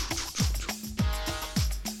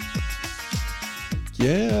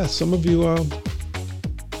 Yeah, some of you.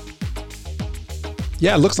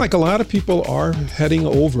 Yeah, it looks like a lot of people are heading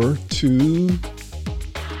over to.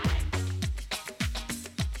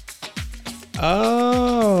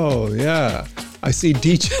 Oh, yeah. I see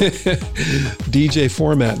DJ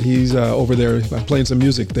Format. He's over there playing some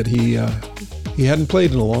music that he hadn't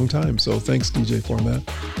played in a long time. So thanks, DJ Format.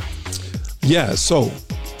 Yeah, so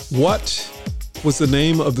what was the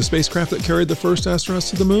name of the spacecraft that carried the first astronauts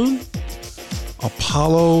to the moon?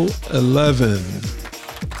 Apollo 11.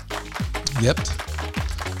 Yep.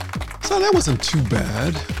 So that wasn't too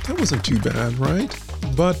bad. That wasn't too bad, right?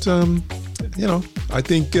 But, I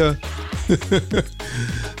think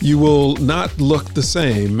you will not look the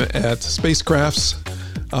same at spacecrafts,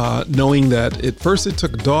 knowing that at first it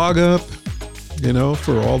took a dog up,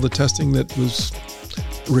 for all the testing that was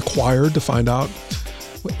required to find out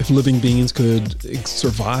if living beings could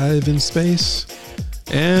survive in space.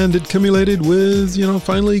 And it cumulated with,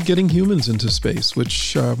 finally getting humans into space,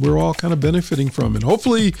 which we're all kind of benefiting from. And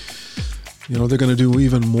hopefully, they're going to do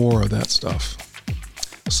even more of that stuff.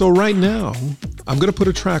 So right now, I'm going to put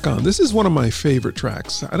a track on. This is one of my favorite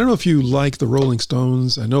tracks. I don't know if you like the Rolling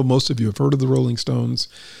Stones. I know most of you have heard of the Rolling Stones,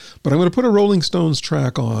 but I'm going to put a Rolling Stones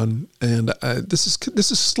track on, and this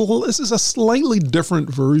is a slightly different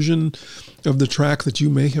version of the track that you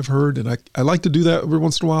may have heard, and I like to do that every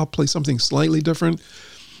once in a while, play something slightly different.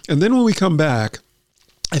 And then when we come back,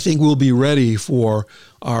 I think we'll be ready for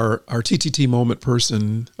our TTT moment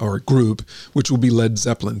person or group, which will be Led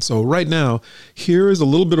Zeppelin. So right now, here is a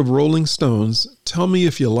little bit of Rolling Stones. Tell me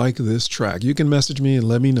if you like this track. You can message me and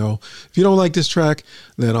let me know. If you don't like this track,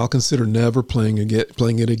 then I'll consider never playing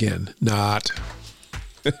it again. Not.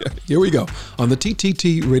 Here we go on the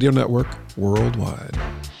TTT Radio Network worldwide.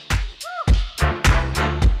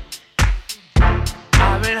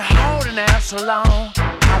 I've been holding out so long.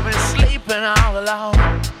 I've been sleeping all alone.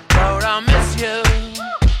 Lord, I miss you.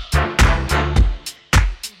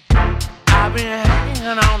 I've been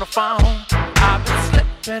hanging on the phone. I've been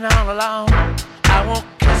slipping all alone. I won't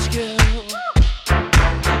kiss you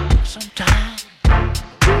sometime.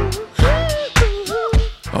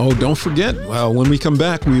 Oh, don't forget, when we come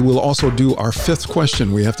back, we will also do our fifth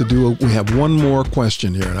question. We have one more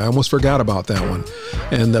question here, and I almost forgot about that one.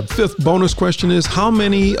 And the fifth bonus question is, how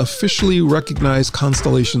many officially recognized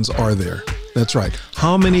constellations are there? That's right.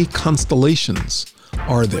 How many constellations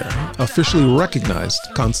are there? Officially recognized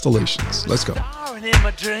constellations. Let's go. In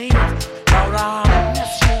my dreams, Lord, I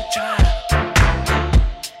miss you, child.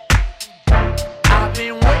 I've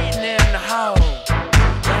been waiting in the hall,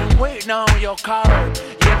 been waiting on your call.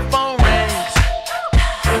 Phone rings.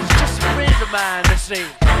 It was just a friend of mine to see.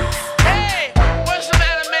 Hey, what's the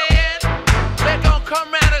matter, man? They're gonna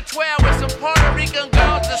come round at 12 with some Puerto Rican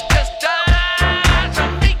girls that's just dying to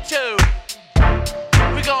meet you.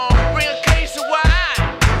 We gonna bring a case of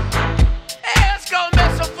wine. Hey, let's go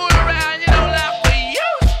mess some food around, like we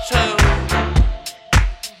used to.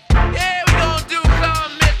 Yeah, we gonna do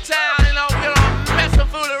Club Midtown, we gonna mess some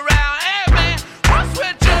food around. Hey, man, what's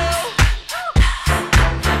with you?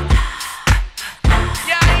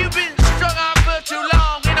 Too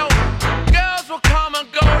long, girls will come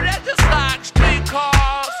and go, they're just like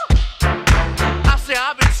streetcars. I say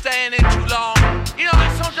I've been staying in too long,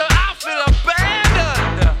 sometimes I feel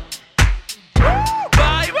abandoned. Woo,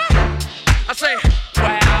 baby. I say,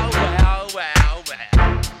 well.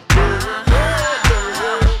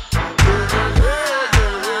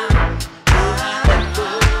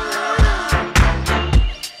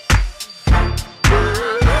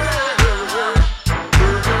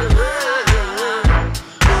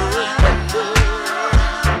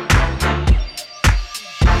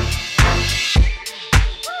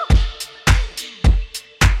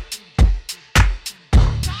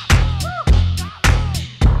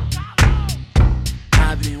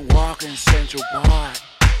 Central Park,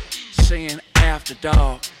 singing After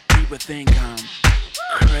Dark. People think I'm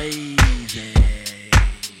crazy.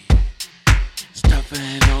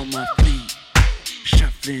 Stuffing on my feet,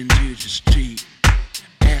 shuffling to the street,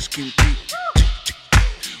 asking people,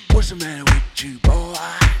 what's the matter with you, boy?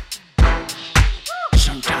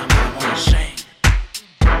 Sometimes I wanna sing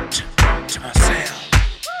to myself.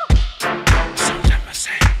 Sometimes I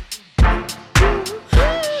sing.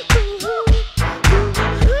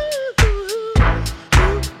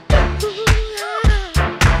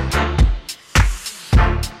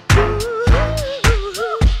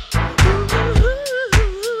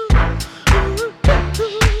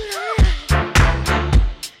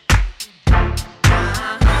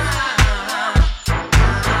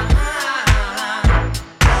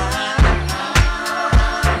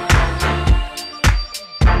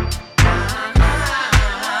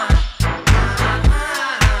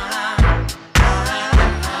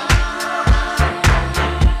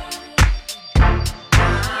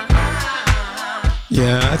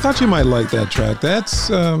 Yeah, I thought you might like that track. That's,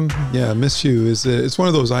 Miss You it's one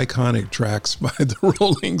of those iconic tracks by the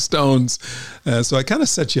Rolling Stones. So I kind of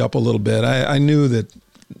set you up a little bit. I knew that,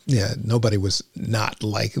 nobody was not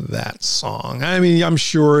like that song. I mean, I'm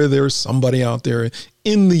sure there's somebody out there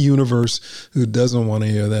in the universe who doesn't want to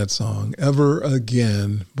hear that song ever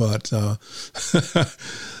again. But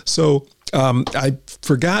so I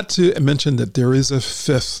forgot to mention that there is a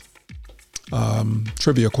fifth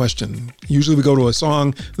trivia question. Usually we go to a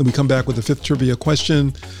song, then we come back with the fifth trivia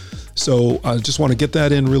question. So I just want to get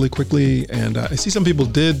that in really quickly. And I see some people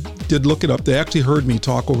did look it up. They actually heard me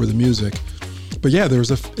talk over the music. But yeah,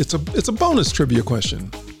 it's a bonus trivia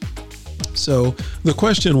question. So the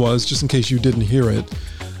question was, just in case you didn't hear it,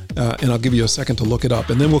 and I'll give you a second to look it up,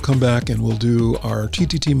 and then we'll come back and we'll do our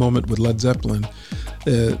TTT moment with Led Zeppelin.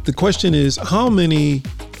 The question is, how many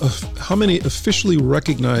officially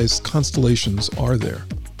recognized constellations are there?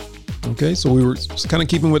 Okay, so we were kind of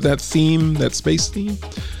keeping with that theme, that space theme.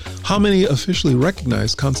 How many officially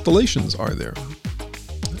recognized constellations are there?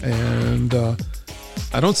 And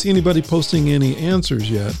I don't see anybody posting any answers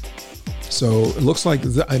yet. So it looks like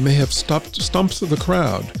I may have stumped the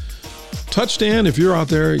crowd. Touchdown, if you're out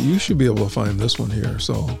there, you should be able to find this one here.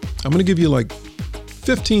 So I'm going to give you like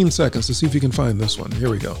 15 seconds to see if you can find this one. Here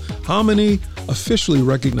we go. How many officially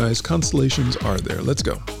recognized constellations are there? Let's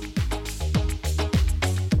go.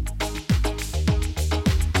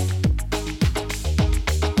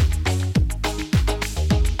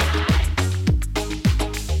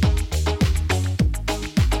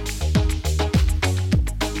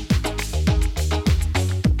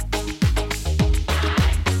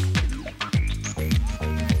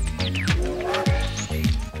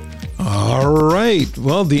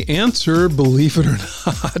 Well, the answer, believe it or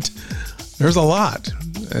not, there's a lot.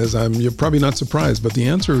 You're probably not surprised, but the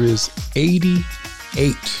answer is 88.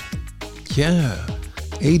 Yeah,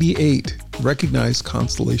 88 recognized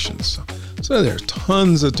constellations. So there's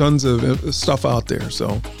tons of stuff out there.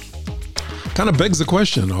 So kind of begs the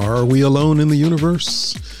question, are we alone in the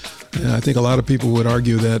universe? And I think a lot of people would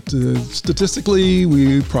argue that statistically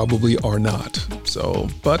we probably are not. So,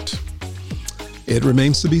 but it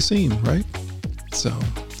remains to be seen, right? So,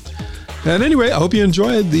 and anyway, I hope you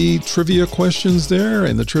enjoyed the trivia questions there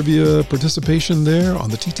and the trivia participation there on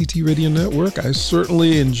the TTT Radio Network. I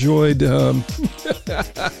certainly enjoyed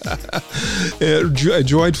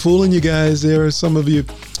enjoyed fooling you guys there. Some of you,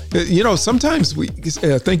 sometimes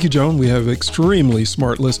thank you, Joan. We have extremely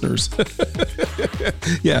smart listeners.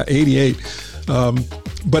 Yeah, 88.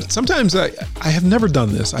 But sometimes I have never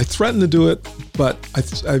done this. I threaten to do it, but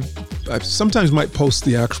I sometimes might post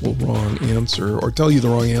the actual wrong answer or tell you the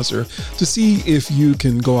wrong answer to see if you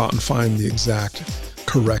can go out and find the exact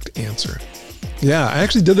correct answer. Yeah, I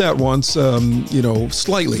actually did that once,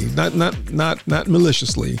 slightly, not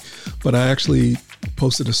maliciously, but I actually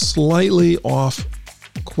posted a slightly off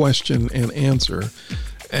question and answer.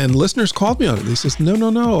 And listeners called me on it. They said,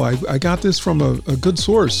 no, I got this from a good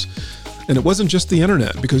source. And it wasn't just the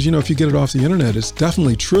internet, because, if you get it off the internet, it's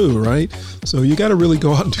definitely true, right? So you got to really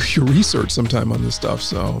go out and do your research sometime on this stuff.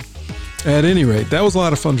 So at any rate, that was a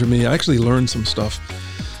lot of fun for me. I actually learned some stuff.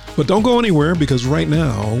 But don't go anywhere, because right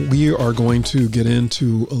now we are going to get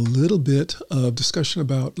into a little bit of discussion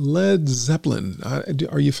about Led Zeppelin.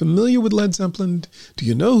 Are you familiar with Led Zeppelin? Do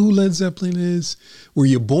you know who Led Zeppelin is? Were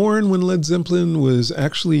you born when Led Zeppelin was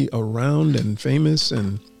actually around and famous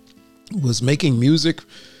and was making music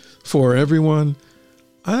for everyone?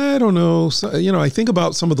 I don't know. So, I think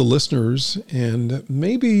about some of the listeners, and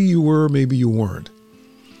maybe you were, maybe you weren't.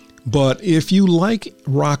 But if you like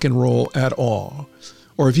rock and roll at all,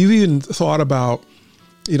 or if you've even thought about,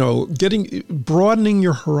 broadening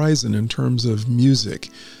your horizon in terms of music,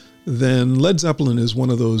 then Led Zeppelin is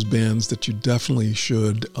one of those bands that you definitely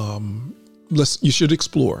should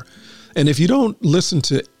explore. And if you don't listen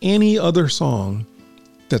to any other song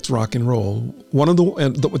that's rock and roll,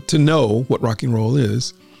 to know what rock and roll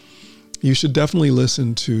is, you should definitely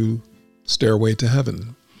listen to Stairway to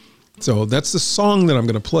Heaven. So that's the song that I'm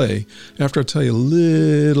going to play after I tell you a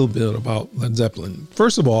little bit about Led Zeppelin.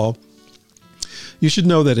 First of all, you should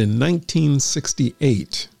know that in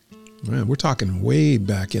 1968, man, we're talking way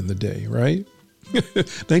back in the day, right?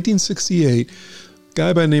 1968, a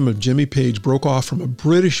guy by the name of Jimmy Page broke off from a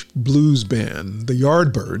British blues band, the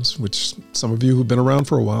Yardbirds, which some of you who've been around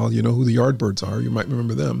for a while, you know who the Yardbirds are. You might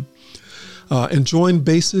remember them. And joined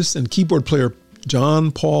bassist and keyboard player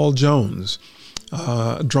John Paul Jones,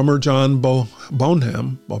 drummer John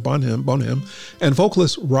Bonham, and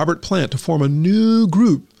vocalist Robert Plant to form a new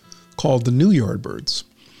group called the New Yardbirds.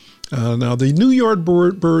 Now, the New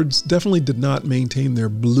Yardbirds definitely did not maintain their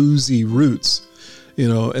bluesy roots,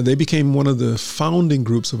 and they became one of the founding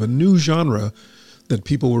groups of a new genre that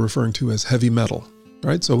people were referring to as heavy metal,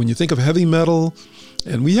 right? So when you think of heavy metal,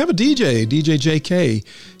 and we have a DJ JK,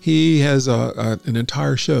 he has an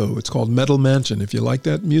entire show. It's called Metal Mansion. If you like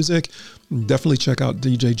that music, definitely check out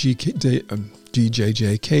DJ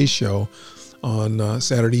JK's show on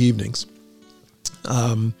Saturday evenings.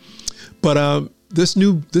 But this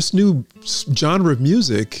new genre of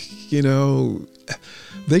music,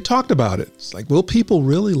 they talked about it. It's like, will people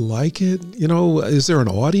really like it? Is there an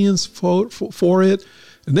audience for it?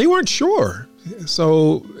 And they weren't sure.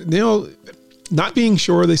 So, not being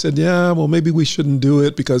sure, they said, yeah, well, maybe we shouldn't do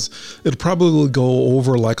it because it'll probably go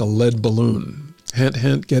over like a lead balloon. Hint,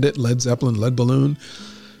 hint, get it? Led Zeppelin, lead balloon.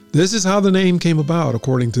 This is how the name came about,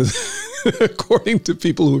 according to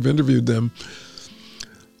people who have interviewed them.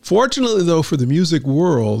 Fortunately, though, for the music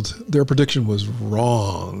world, their prediction was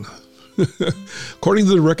wrong. According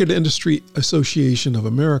to the Record Industry Association of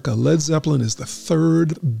America, Led Zeppelin is the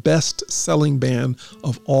third best-selling band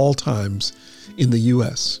of all times in the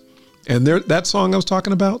U.S. And that song I was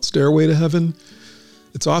talking about, Stairway to Heaven,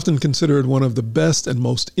 it's often considered one of the best and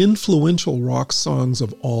most influential rock songs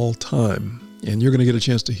of all time. And you're going to get a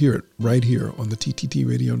chance to hear it right here on the TTT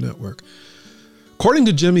Radio Network. According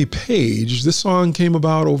to Jimmy Page, this song came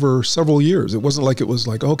about over several years. It wasn't like it was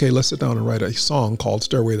like, okay, let's sit down and write a song called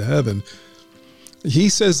Stairway to Heaven. He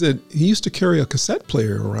says that he used to carry a cassette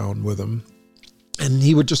player around with him, and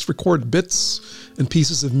he would just record bits and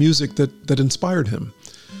pieces of music that inspired him.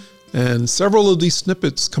 And several of these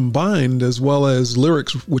snippets combined, as well as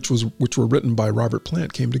lyrics which were written by Robert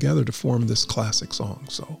Plant, came together to form this classic song.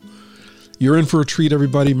 So you're in for a treat,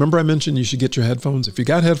 everybody. Remember I mentioned you should get your headphones. If you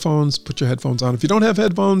got headphones, put your headphones on. If you don't have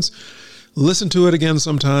headphones, listen to it again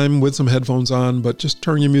sometime with some headphones on, but just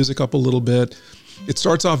turn your music up a little bit. It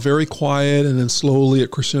starts off very quiet, and then slowly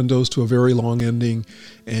it crescendos to a very long ending.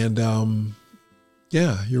 And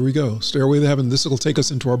yeah, here we go. Stairway to Heaven. This will take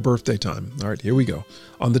us into our birthday time. All right, here we go.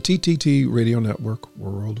 On the TTT Radio Network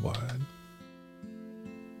worldwide.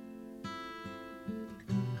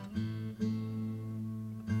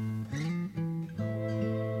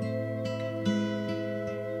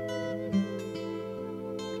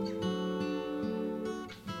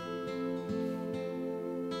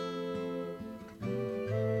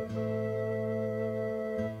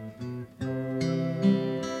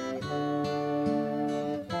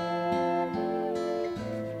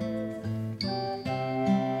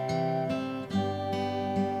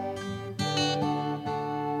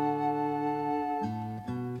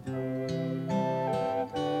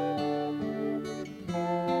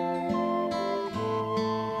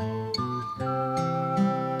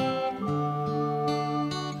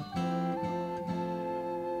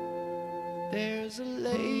 There's a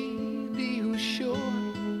lady who's sure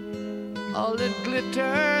all that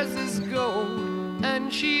glitters is gold,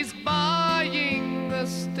 and she's buying a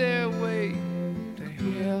stairway to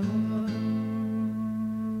heaven.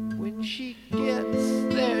 When she gets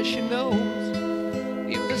there, she knows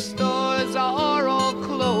if the stores are all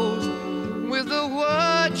closed, with a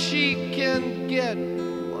word she can get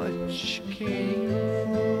what she came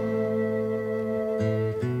for.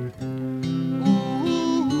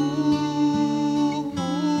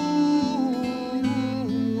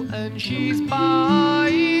 She's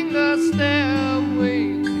buying a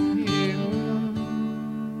stairway to heaven.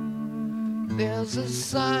 There's a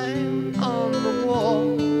sign on the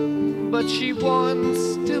wall, but she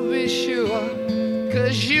wants to be sure,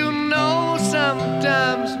 'cause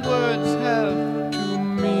sometimes words have two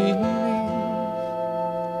meanings.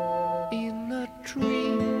 In a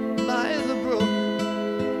tree by the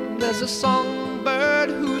brook, there's a songbird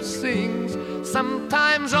who sings.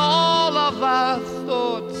 Sometimes all of our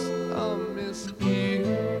thoughts are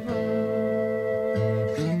misgiven.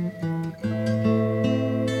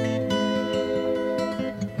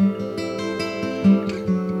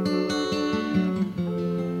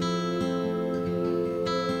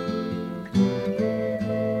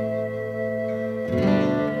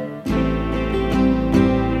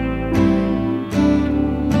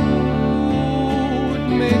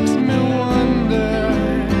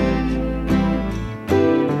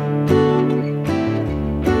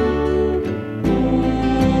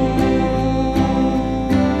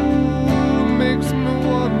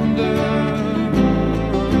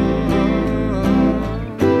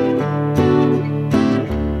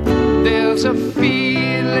 There's a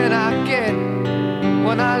feeling I get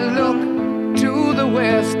when I look to the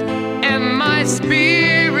west, and my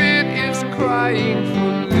spirit is crying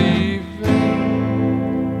for leaving.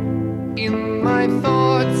 In my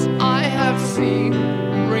thoughts I have seen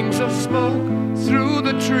rings of smoke through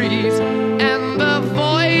the trees, and the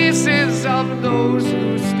those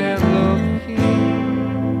who stand looking.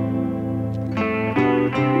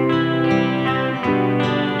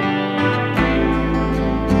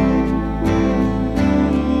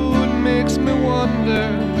 Ooh, it makes me wonder.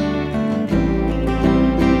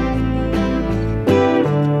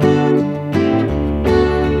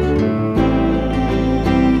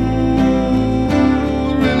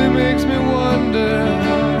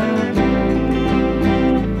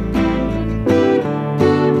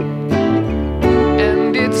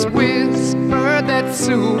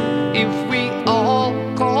 Soon, if we all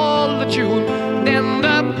call the tune, then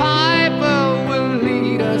the piper will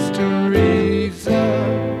lead us to reason,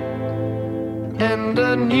 and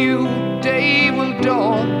a new day will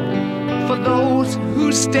dawn for those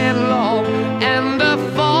who stand long, and the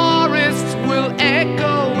forests will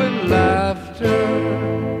echo with laughter.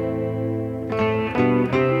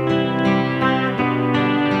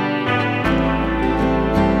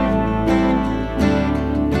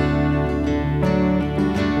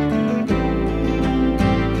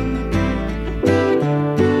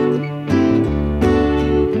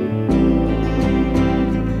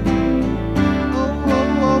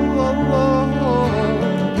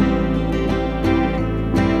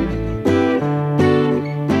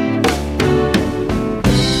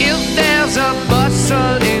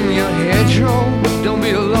 Don't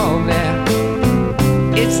be alone there.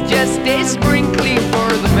 It's just a sprinkling for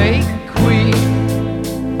the May Queen.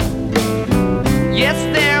 Yes,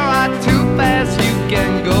 there are two paths you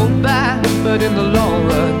can go by, but in the long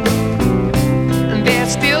run,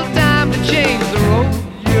 there's still time to change the road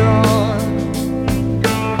you're on.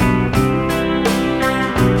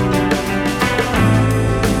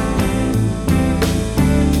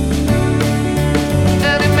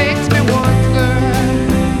 And it makes me wonder.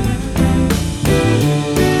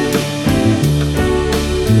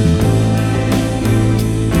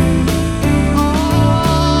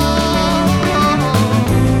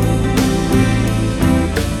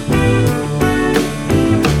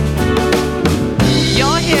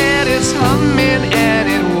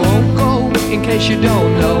 In case you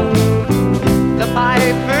don't know, the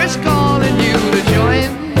piper's calling you to join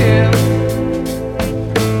him.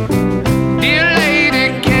 Dear lady,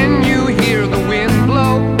 can you hear the wind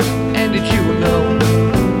blow? And did you know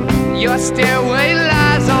your stairway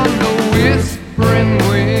lies on the whispering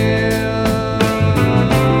wind?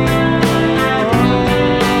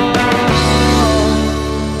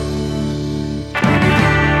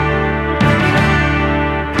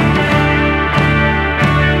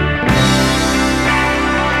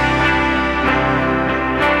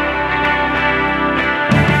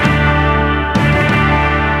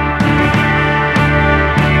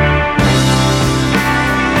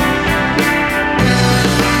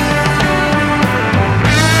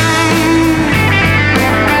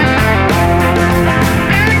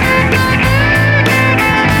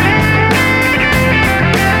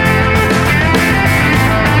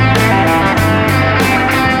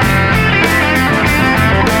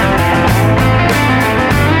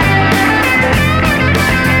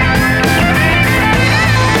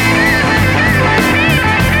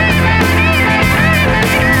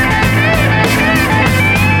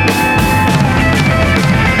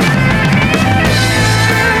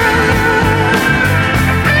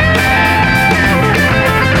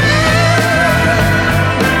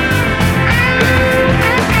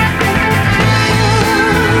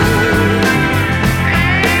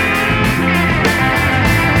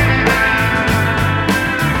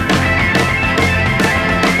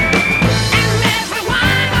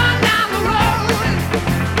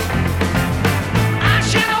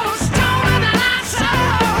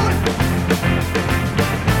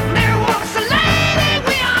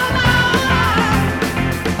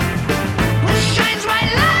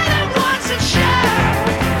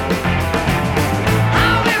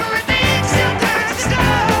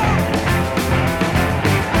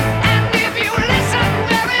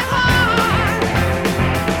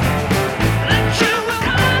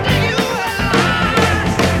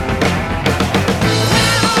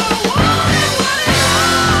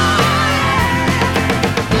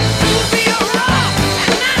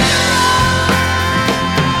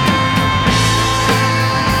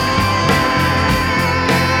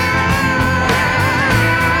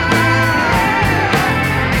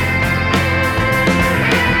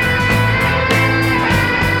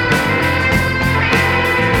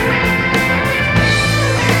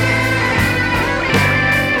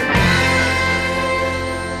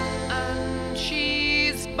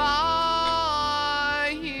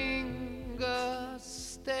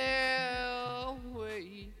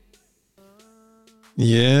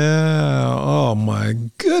 Yeah. Oh my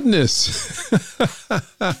goodness.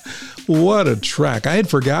 What a track. I had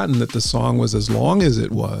forgotten that the song was as long as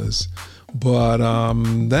it was, but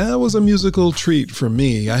that was a musical treat for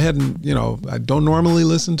me. I hadn't, I don't normally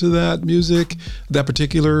listen to that music, that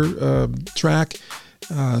particular track.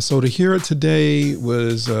 So to hear it today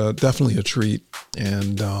was definitely a treat.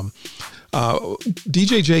 And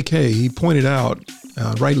DJ JK, he pointed out,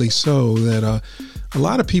 rightly so, that a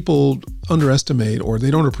lot of people underestimate or they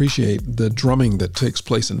don't appreciate the drumming that takes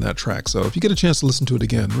place in that track. So if you get a chance to listen to it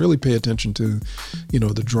again, really pay attention to,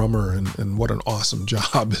 the drummer and what an awesome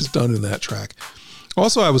job is done in that track.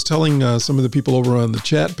 Also, I was telling some of the people over on the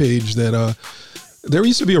chat page that there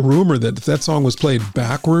used to be a rumor that if that song was played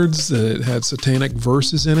backwards, that it had satanic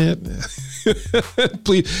verses in it.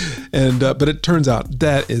 But it turns out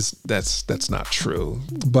that's not true.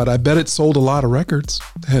 But I bet it sold a lot of records.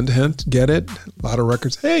 Hint, get it? A lot of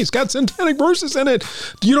records. Hey, it's got satanic verses in it.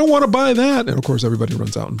 You don't want to buy that. And of course, everybody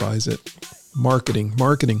runs out and buys it. Marketing.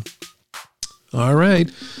 All right.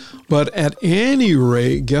 But at any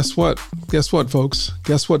rate, guess what? Guess what, folks?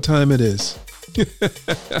 Guess what time it is?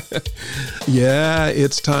 Yeah,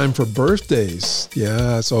 it's time for birthdays.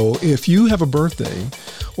 Yeah, so if you have a birthday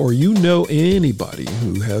or you know anybody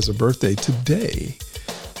who has a birthday today,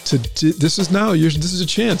 this is a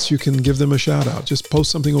chance you can give them a shout out. Just post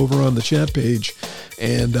something over on the chat page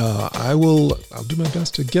and I'll do my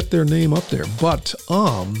best to get their name up there. But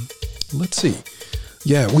let's see.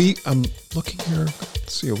 Yeah, I'm looking here.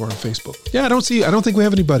 Let's see over on Facebook. Yeah, I don't think we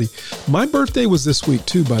have anybody. My birthday was this week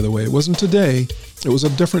too, by the way. It wasn't today. It was a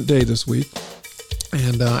different day this week.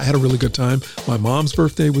 And I had a really good time. My mom's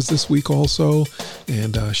birthday was this week also.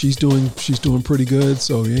 And she's doing pretty good.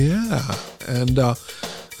 So yeah.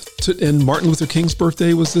 And Martin Luther King's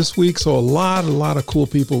birthday was this week. So a lot of cool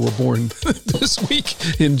people were born this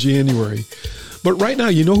week in January. But right now,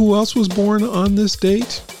 you know who else was born on this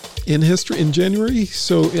date? In history, in January.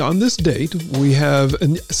 So on this date, we have,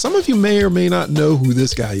 and some of you may or may not know who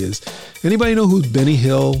this guy is. Anybody know who Benny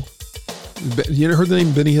Hill? You ever heard the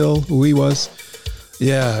name Benny Hill? Who he was?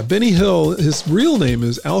 Yeah, Benny Hill. His real name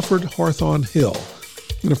is Alfred Hawthorne Hill.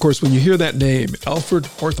 And of course, when you hear that name, Alfred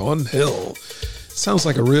Hawthorne Hill, it sounds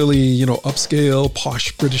like a really upscale,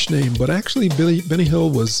 posh British name. But actually, Benny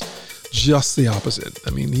Hill was just the opposite.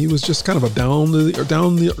 I mean, he was just kind of a down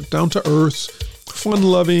to earth,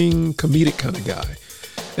 fun-loving, comedic kind of guy.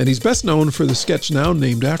 And he's best known for the sketch now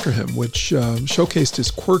named after him, which showcased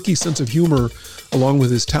his quirky sense of humor along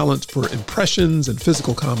with his talent for impressions and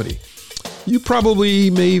physical comedy. You probably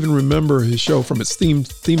may even remember his show from its theme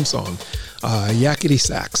song, Yakety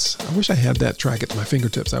Sax. I wish I had that track at my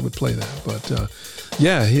fingertips. I would play that. But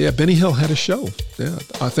yeah, Benny Hill had a show. Yeah.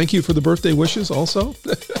 Thank you for the birthday wishes also.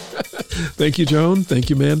 Thank you, Joan. Thank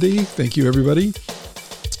you, Mandy. Thank you, everybody.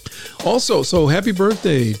 Also, so happy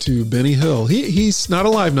birthday to Benny Hill. He's not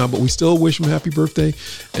alive now, but we still wish him happy birthday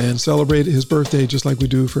and celebrate his birthday just like we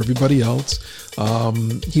do for everybody else.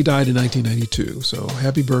 He died in 1992, so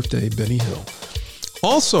happy birthday, Benny Hill.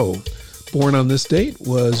 Also, born on this date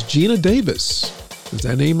was Geena Davis. Does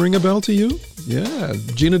that name ring a bell to you? Yeah,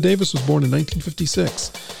 Geena Davis was born in 1956.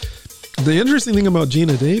 The interesting thing about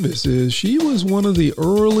Geena Davis is she was one of the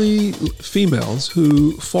early females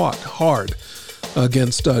who fought hard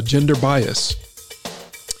against gender bias.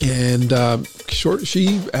 And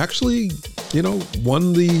she actually,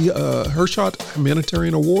 won the Hershot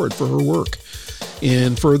Humanitarian Award for her work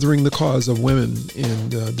in furthering the cause of women in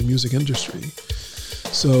the music industry.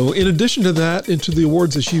 So in addition to that, into the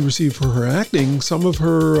awards that she received for her acting, some of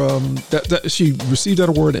her, she received that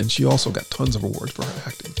award and she also got tons of awards for her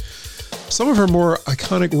acting. Some of her more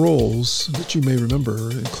iconic roles that you may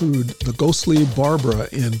remember include the ghostly Barbara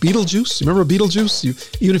in Beetlejuice. Remember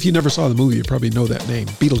Beetlejuice? Even if you never saw the movie, you probably know that name.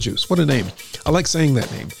 Beetlejuice. What a name. I like saying that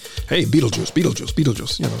name. Hey, Beetlejuice, Beetlejuice,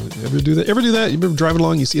 Beetlejuice. Ever do that? Ever do that? You remember driving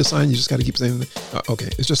along, you see a sign, you just got to keep saying, okay,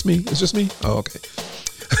 it's just me? It's just me? Oh, okay.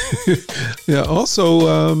 Yeah,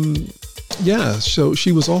 also, so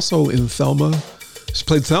she was also in Thelma. She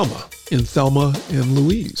played Thelma in Thelma and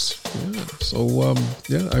Louise. Yeah. So,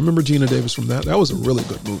 I remember Geena Davis from that. That was a really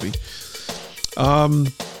good movie.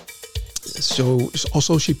 So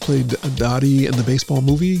also she played Dottie in the baseball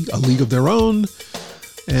movie, A League of Their Own.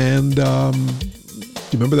 And do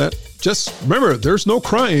you remember that? Just remember, there's no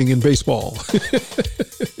crying in baseball.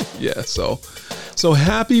 Yeah, so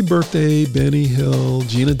happy birthday, Benny Hill,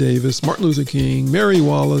 Geena Davis, Martin Luther King, Mary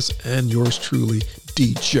Wallace, and yours truly,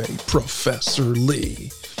 DJ Professor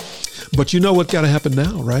Lee. But you know what got to happen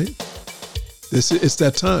now, right? It's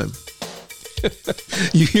that time.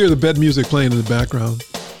 You hear the bed music playing in the background.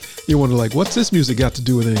 You wonder, what's this music got to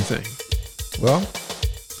do with anything? Well,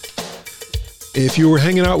 If you were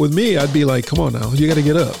hanging out with me, I'd be like, come on now, you got to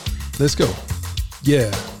get up. Let's go. Yeah,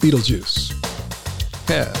 Beetlejuice.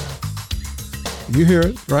 Yeah. You hear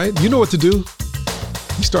it, right? You know what to do.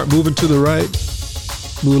 You start moving to the right,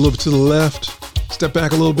 move a little bit to the left, step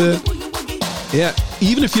back a little bit. Yeah,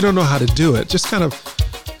 even if you don't know how to do it, just kind of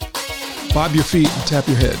bob your feet and tap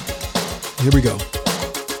your head. Here we go.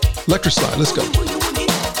 Electric slide, let's go.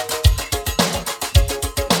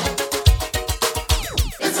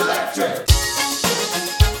 It's electric.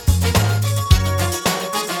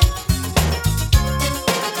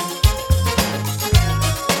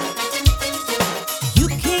 You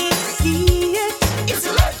can't see it. It's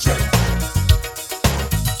electric.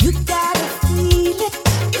 You gotta feel it.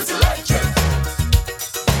 It's electric.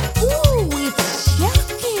 Ooh, it's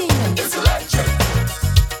shocking. It's electric.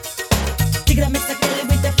 Dig it up, Mr. Kelly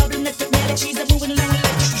with the bubble nut melody. She's a moving along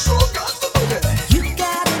electric. She sure got the boogie. You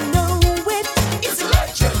gotta know it. It's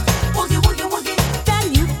electric. Woogie, woogie, woogie. That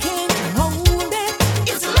you can't hold it.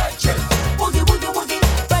 It's electric. Woogie, woogie, woogie.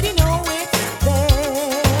 But you know it's there.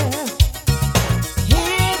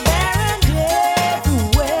 Here, there, and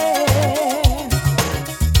everywhere.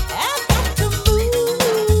 I've got to move.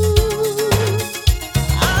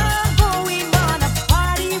 I'm going on a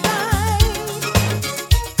party ride.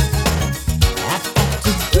 I've got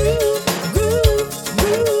to groove, groove,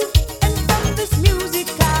 groove. And from this music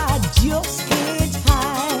I just can't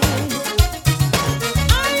hide.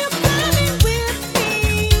 Are you coming with me?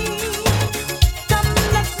 Come,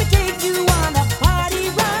 let me take you on a party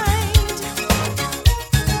ride.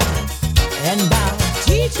 And I'll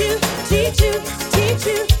teach you, teach you, teach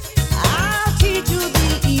you. I'll teach you the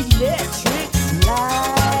electric slide.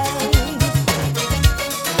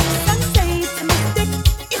 Some say it's a mystic.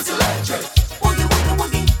 It's electric. Woogie, woogie,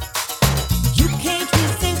 woogie. You can't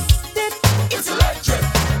resist it. It's electric.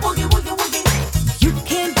 Woogie, woogie, woogie. You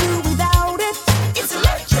can't do without it. It's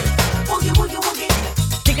electric. Woogie, woogie, woogie.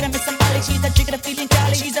 Dig it up, Miss Somebody. She's a jigger, feeling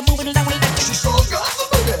jolly. She's a moving along electric. She sure got the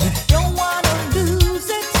boogie. Don't wanna lose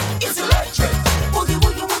it. It's electric. Woogie,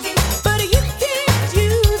 woogie, woogie. But you can't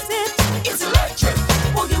use it. It's electric.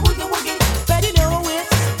 Woogie, woogie, woogie. But you know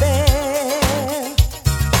it's there.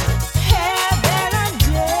 Here, there, and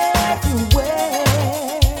everywhere.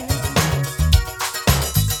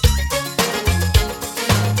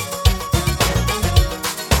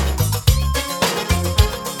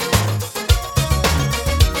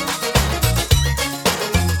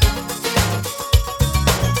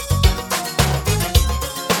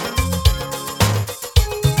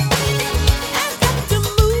 I've got to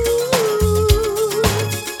move.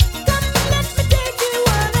 Come, let me take you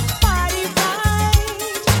on a party ride.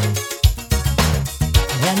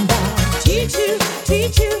 And I'll teach you,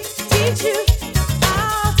 teach you, teach you.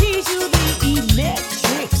 I'll teach you the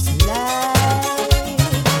electric slide.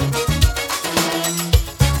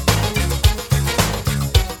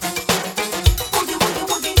 Woogie, woogie,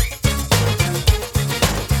 woogie.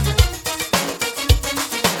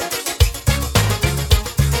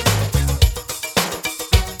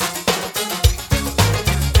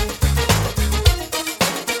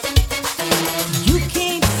 You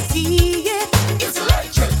can't see it. It's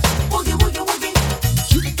electric. Woogie, woogie, woogie.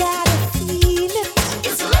 You gotta feel it.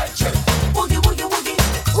 It's electric. Woogie, woogie, woogie.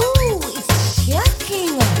 Ooh, it's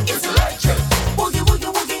shocking. It's electric. Woogie,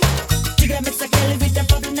 woogie, woogie. Dig it up, Mr. Kelly with the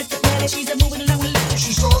bubble nut melody. She's a moving along electric.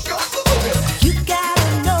 She sure got the boogie. You gotta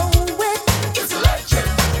know it. It's electric.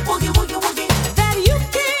 Woogie, woogie, woogie. That you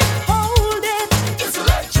can't hold it. It's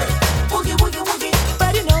electric. Woogie, woogie, woogie.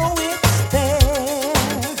 But you know it's there.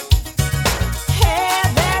 Here,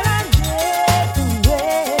 there, and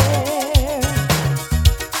everywhere.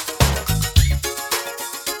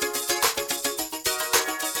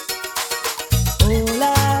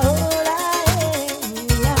 Hola, hola,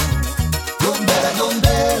 hola. Dombela,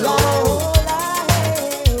 dombelo. Hola,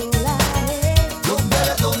 hola,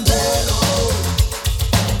 Dombela, dombelo.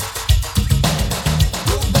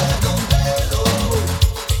 Dombela, dombelo.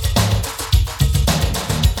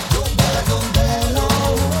 Dombela, dombelo.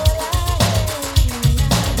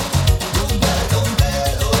 Dombela,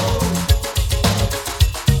 dombelo.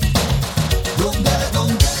 Dombela,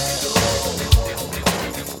 dombelo.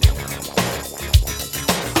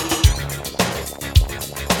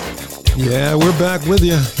 Yeah, we're back with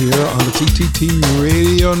you here on the TTT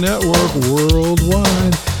Radio Network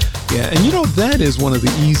worldwide. Yeah, and you know, that is one of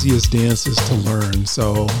the easiest dances to learn.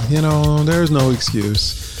 So, you know, there's no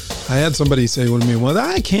excuse. I had somebody say to me, well,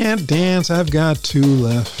 I can't dance. I've got two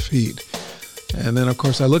left feet. And then, of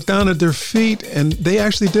course, I looked down at their feet, and they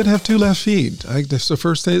actually did have 2 left feet. That's the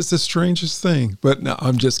first day. It's the strangest thing. But no,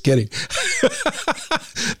 I'm just kidding.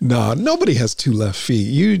 No, nobody has 2 left feet.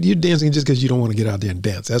 You're dancing just because you don't want to get out there and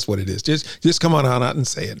dance. That's what it is. Just come on out and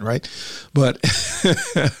say it, right? But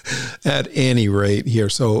at any rate here,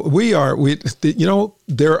 so we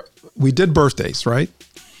did birthdays, right?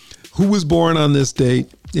 Who was born on this date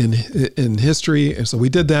in history? And so we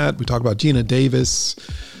did that. We talked about Gina Davis,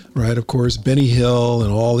 right? Of course, Benny Hill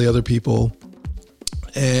and all the other people.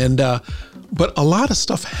 And, but a lot of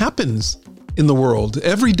stuff happens in the world.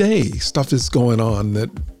 Every day stuff is going on that,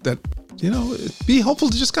 it'd be helpful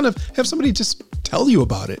to just kind of have somebody just tell you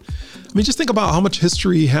about it. I mean, just think about how much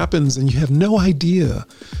history happens and you have no idea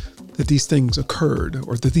that these things occurred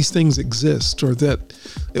or that these things exist or that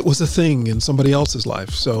it was a thing in somebody else's life.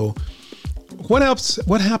 So what else?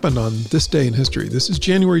 What happened on this day in history? This is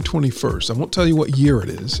January 21st. I won't tell you what year it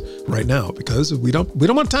is right now because we don't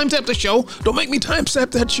want to time tap the show. Don't make me time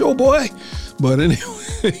tap that show, boy. But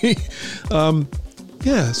anyway,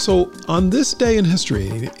 so on this day in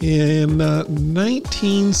history in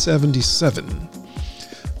 1977,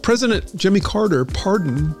 President Jimmy Carter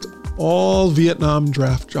pardoned all Vietnam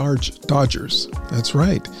draft dodgers. That's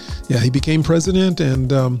right. Yeah, he became president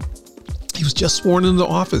and he was just sworn into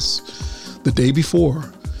office the day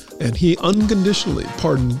before, and he unconditionally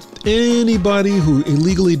pardoned anybody who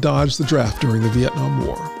illegally dodged the draft during the Vietnam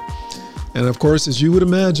War. And of course, as you would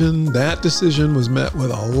imagine, that decision was met with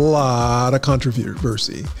a lot of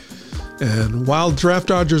controversy. And while draft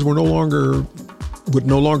dodgers would no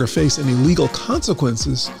longer face any legal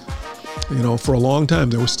consequences, for a long time,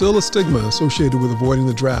 there was still a stigma associated with avoiding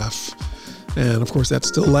the draft. And of course, that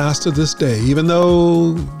still lasts to this day, even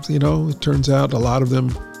though, it turns out a lot of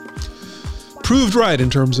them proved right in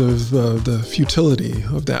terms of the futility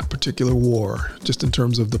of that particular war, just in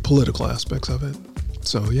terms of the political aspects of it.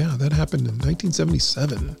 So yeah, that happened in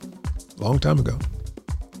 1977, a long time ago.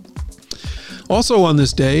 Also on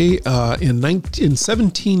this day, in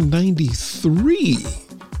 1793,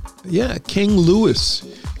 King Louis,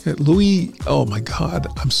 oh my God,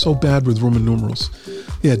 I'm so bad with Roman numerals.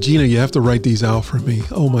 Yeah, Gina, you have to write these out for me.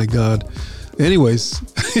 Oh my God. Anyways,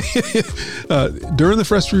 during the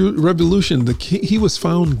French Revolution, he was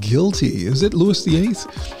found guilty. Is it Louis VIII?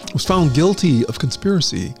 Was found guilty of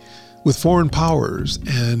conspiracy with foreign powers,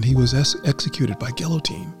 and he was executed by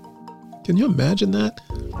guillotine. Can you imagine that?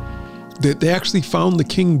 They actually found the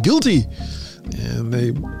king guilty, and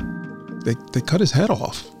they cut his head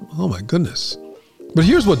off. Oh my goodness. But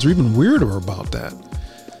here's what's even weirder about that.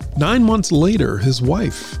 9 months later, his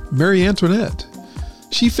wife, Marie Antoinette,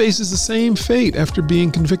 she faces the same fate after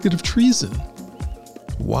being convicted of treason.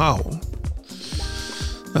 Wow.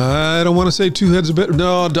 I don't want to say 2 heads are better.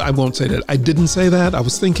 No, I won't say that. I didn't say that. I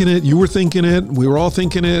was thinking it. You were thinking it. We were all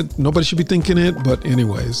thinking it. Nobody should be thinking it. But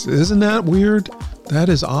anyways, isn't that weird? That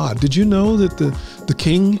is odd. Did you know that the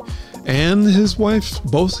king and his wife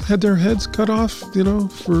both had their heads cut off,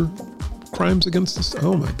 for crimes against us?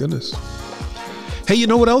 Oh my goodness. Hey, you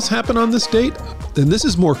know what else happened on this date? And this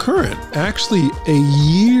is more current. Actually, a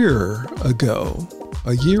year ago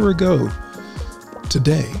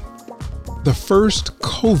today, the first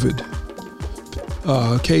COVID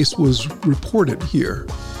case was reported here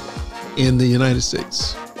in the United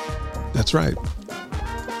States. That's right.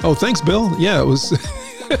 Oh, thanks, Bill. Yeah, it was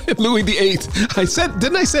Louis VIII.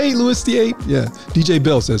 Didn't I say Louis VIII? Yeah, DJ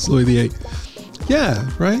Bill says Louis VIII. Yeah,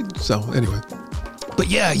 right? So anyway. But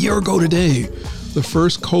yeah, a year ago today, the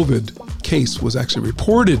first COVID case was actually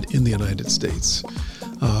reported in the United States.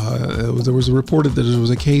 There was reported that there was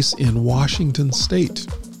a case in Washington State.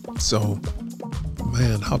 So,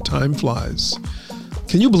 man, how time flies.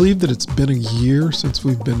 Can you believe that it's been a year since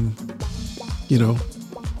we've been,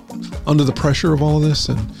 under the pressure of all of this?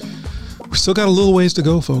 And we still got a little ways to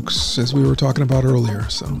go, folks, as we were talking about earlier.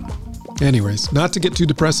 So, anyways, not to get too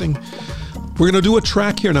depressing, we're going to do a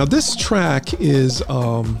track here. Now, this track is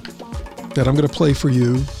that I'm going to play for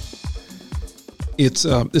you. It's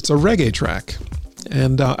a reggae track,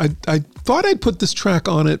 and I thought I'd put this track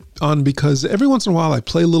on because every once in a while I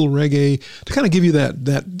play a little reggae to kind of give you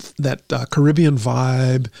that Caribbean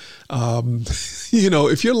vibe.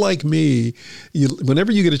 If you're like me,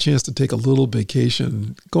 whenever you get a chance to take a little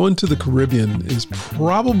vacation, going to the Caribbean is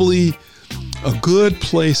probably a good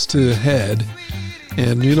place to head.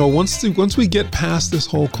 And once we get past this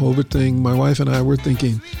whole COVID thing, my wife and I were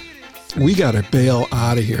thinking, we got to bail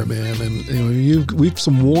out of here, man. And we've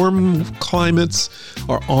some warm climates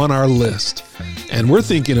are on our list, and we're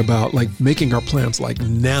thinking about making our plans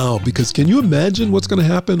now, because can you imagine what's going to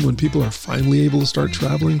happen when people are finally able to start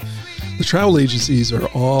traveling? the travel agencies are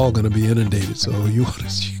all going to be inundated, so you want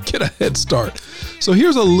to get a head start. So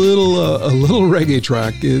here's a little reggae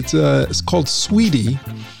track. It's called Sweetie.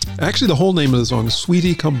 Actually, the whole name of the song is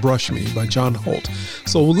Sweetie Come Brush Me by John Holt.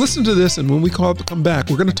 So we'll listen to this, and when we come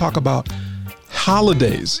back, we're going to talk about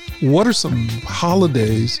holidays. What are some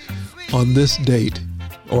holidays on this date,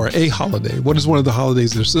 or a holiday? What is one of the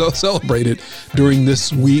holidays that are celebrated during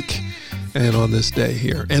this week and on this day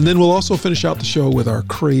here? And then we'll also finish out the show with our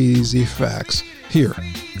crazy facts here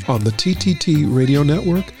on the TTT Radio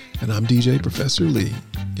Network. And I'm DJ Professor Lee.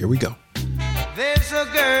 Here we go. There's a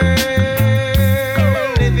girl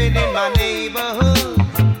living in my neighborhood.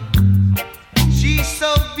 She's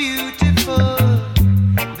so beautiful,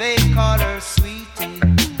 they call her Sweetie.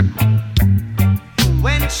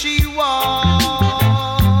 When she walks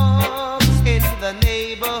in the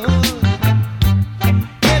neighborhood,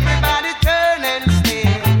 everybody turn and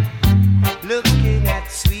stare, looking at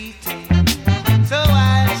Sweetie. So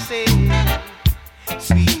I say,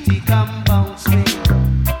 Sweetie, come bounce me.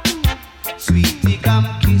 Sweetie, come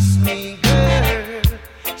kiss me, girl.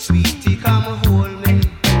 Sweetie, come hold me.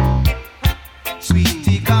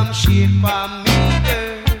 Sweetie, come shake for me,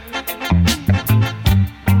 girl.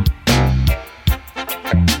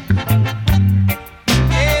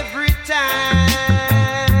 Every time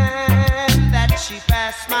that she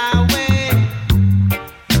passed my way,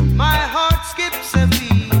 my heart skips a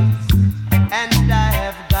beat, and I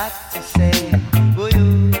have got to say, oh,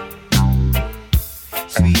 you,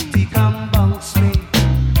 Sweetie, come bounce me.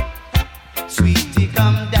 Sweetie,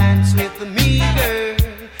 come dance with me, girl.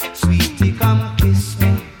 Sweetie, come kiss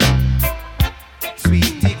me.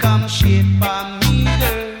 Sweetie, come shake for me,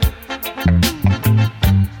 girl.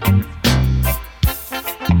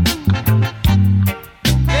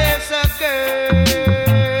 There's a girl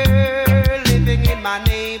living in my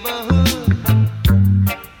neighborhood.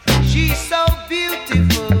 She's so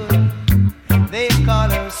beautiful, they call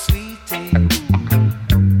her Sweetie.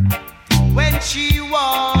 When she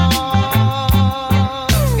walks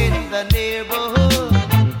in the neighborhood,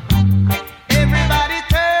 everybody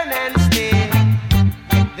turn and stare.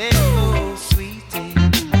 There goes Sweetie.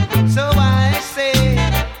 So I say,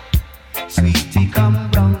 Sweetie, come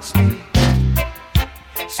bounce me.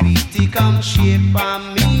 Sweetie, come shape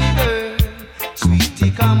on me, girl.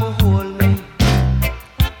 Sweetie, come hold me.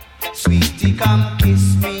 Sweetie, come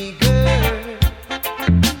kiss me, girl.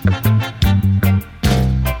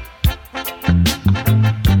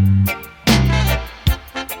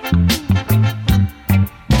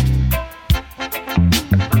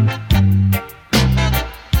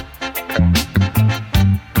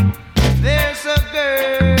 There's a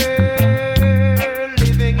girl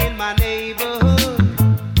living in my neighborhood.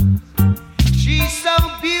 She's so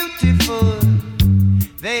beautiful,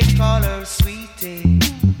 they call her Sweetie.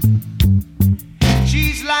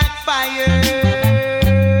 She's like fire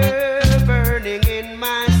burning in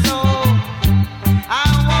my soul. I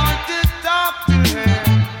want to talk to her.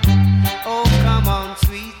 Oh, come on,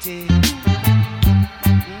 Sweetie.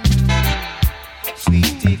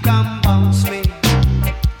 Sweetie, come bounce me.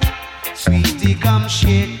 Sweetie, come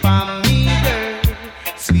shake for me, girl.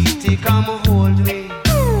 Sweetie, come hold me.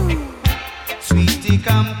 Sweetie,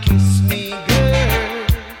 come kiss me, girl.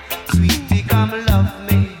 Sweetie, come love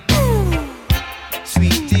me.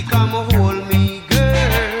 Sweetie, come hold me,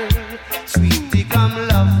 girl. Sweetie, come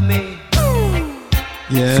love me.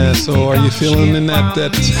 Yeah, so are you feeling in that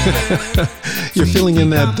you're feeling in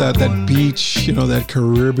that beach, that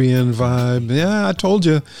Caribbean vibe? Yeah, I told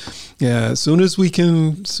you. Yeah, as soon as we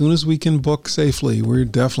can book safely,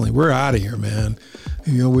 we're out of here, man.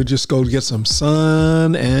 We just go get some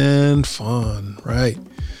sun and fun, right?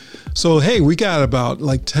 So, hey, we got about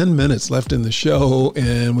like 10 minutes left in the show,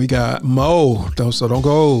 and we got Mo, so don't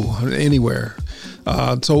go anywhere.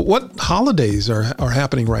 So what holidays are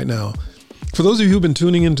happening right now? For those of you who've been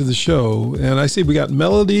tuning into the show, and I see we got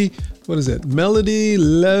Melody, what is it? Melody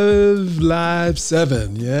Love Live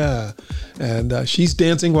 7, yeah. And she's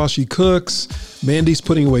dancing while she cooks. Mandy's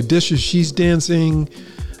putting away dishes, she's dancing.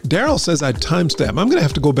 Daryl says I timestamp. I'm going to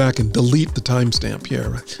have to go back and delete the timestamp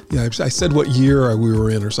here. Yeah, I said what year we were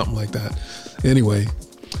in or something like that. Anyway,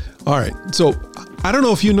 all right. So I don't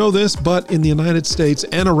know if you know this, but in the United States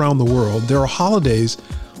and around the world, there are holidays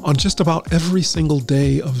on just about every single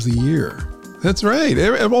day of the year. That's right.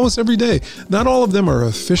 Almost every day. Not all of them are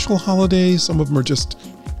official holidays. Some of them are just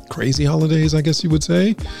crazy holidays, I guess you would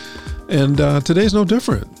say. And today's no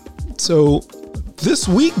different. So this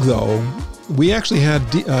week, though, we actually had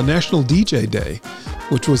National DJ Day,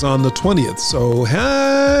 which was on the 20th. So,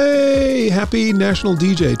 hey, happy National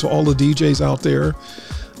DJ to all the DJs out there.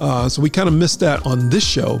 So we kind of missed that on this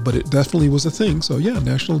show, but it definitely was a thing. So yeah,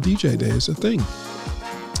 National DJ Day is a thing.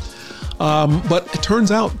 But it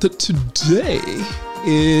turns out that today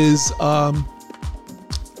is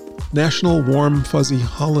National Warm Fuzzy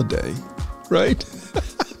Holiday, right?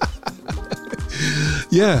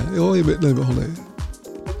 Yeah, wait a minute, hold on.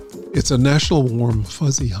 It's a National Warm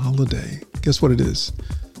Fuzzy Holiday. Guess what it is?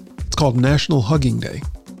 It's called National Hugging Day.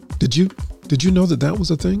 Did you know that was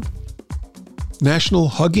a thing? National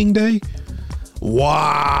Hugging Day?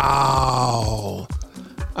 Wow.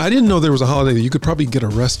 I didn't know there was a holiday that you could probably get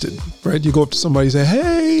arrested, right? You go up to somebody and say,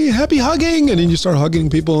 hey, happy hugging. And then you start hugging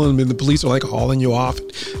people and the police are like hauling you off.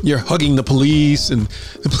 You're hugging the police and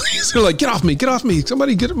the police are like, get off me.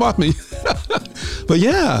 Somebody get him off me. But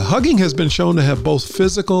yeah, hugging has been shown to have both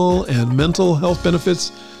physical and mental health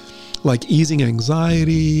benefits like easing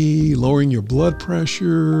anxiety, lowering your blood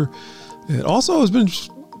pressure. It also has been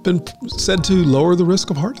said to lower the risk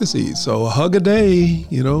of heart disease. So a hug a day,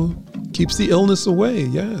 keeps the illness away.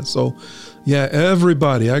 Yeah. So yeah,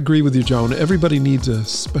 everybody, I agree with you, Joan. Everybody needs a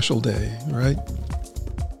special day, right?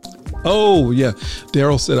 Oh yeah.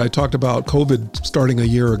 Daryl said I talked about COVID starting a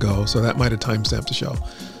year ago. So that might have timestamped the show.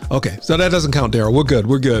 Okay. So that doesn't count, Daryl. We're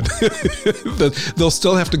good. They'll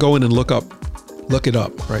still have to go in and look it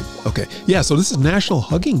up, right? Okay. Yeah. So this is National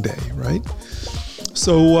Hugging Day, right?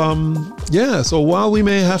 So, so while we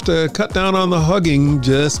may have to cut down on the hugging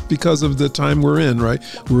just because of the time we're in, right?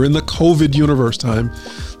 We're in the COVID universe time.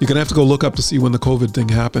 You're going to have to go look up to see when the COVID thing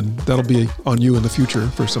happened. That'll be on you in the future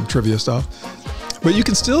for some trivia stuff. But you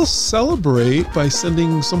can still celebrate by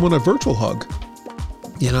sending someone a virtual hug,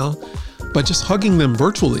 by just hugging them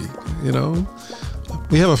virtually,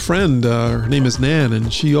 We have a friend, her name is Nan,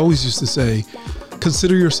 and she always used to say,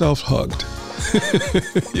 consider yourself hugged.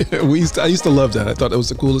 Yeah, I used to love that. I thought that was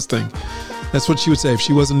the coolest thing. That's what she would say. If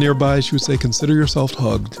she wasn't nearby, she would say, consider yourself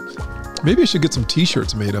hugged. Maybe I should get some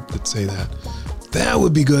t-shirts made up that say that. That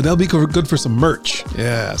would be good. That'll be good for some merch.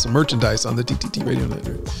 Yeah, some merchandise on the TTT Radio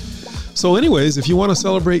Network. So anyways, if you want to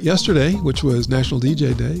celebrate yesterday, which was National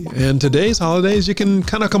DJ Day, and today's holidays, you can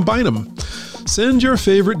kind of combine them. Send your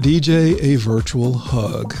favorite DJ a virtual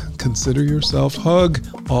hug. Consider yourself hug,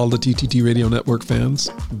 all the TTT Radio Network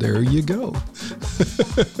fans. There you go.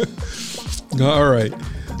 All right.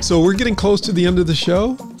 So we're getting close to the end of the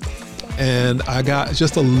show, and I got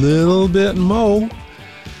just a little bit more.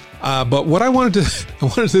 But what I wanted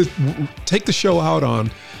to take the show out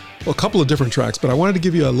on a couple of different tracks, but I wanted to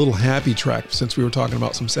give you a little happy track since we were talking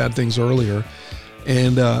about some sad things earlier.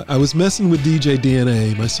 And I was messing with DJ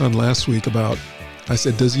DNA, my son, last week I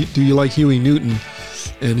said, do you like Huey Newton?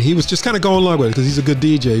 And he was just kind of going along with it because he's a good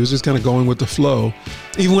DJ. He was just kind of going with the flow.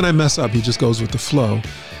 Even when I mess up, he just goes with the flow.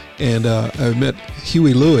 And I met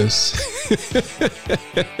Huey Lewis.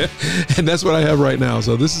 And that's what I have right now.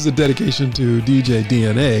 So this is a dedication to DJ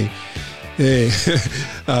DNA. Hey,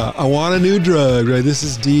 I want a new drug, right? This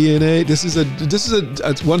is DNA. This is a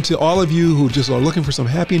one to all of you who just are looking for some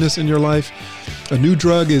happiness in your life. A new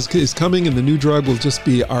drug is coming, and the new drug will just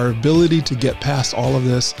be our ability to get past all of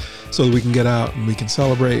this so that we can get out and we can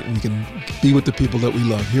celebrate and we can be with the people that we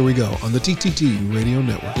love. Here we go on the TTT Radio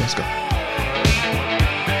Network. Let's go.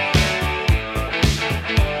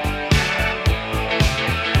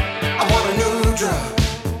 I want a new drug,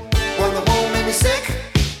 one that won't make me sick.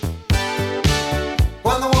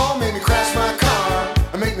 One that won't make me crash my car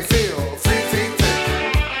and make me feel free, thick.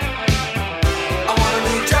 I want a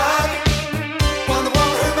new drug, one that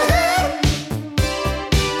won't hurt my head.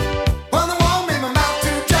 One that won't make my mouth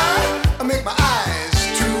too dry and make my eyes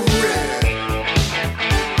too red.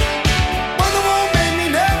 One that won't make me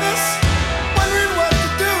nervous, wondering what to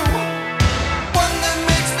do. One that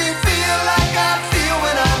makes me feel like I feel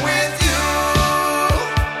when I'm with you.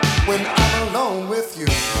 When I'm alone with you.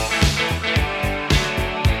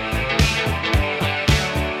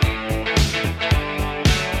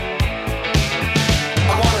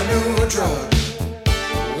 Drug,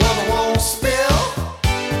 one that won't spill,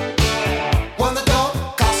 one that don't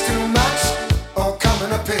cost too much or come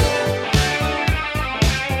in a pill.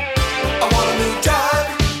 I want a new drug,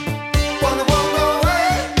 one that won't go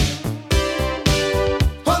away,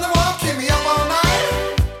 one that won't keep me up all night,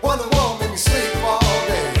 one that won't make me sleep all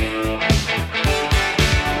day,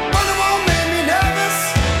 one that won't make me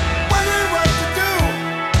nervous, wondering what to do,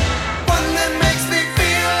 one that makes me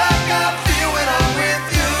feel like I feel when I'm with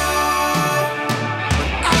you.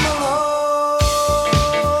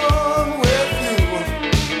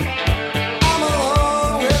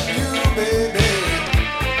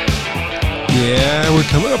 Yeah, we're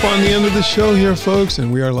coming up on the end of the show here, folks,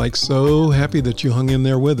 and we are so happy that you hung in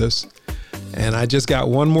there with us. And I just got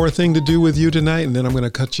one more thing to do with you tonight, and then I'm going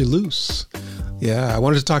to cut you loose. Yeah, I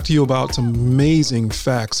wanted to talk to you about some amazing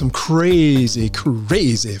facts, some crazy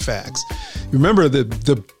facts. Remember,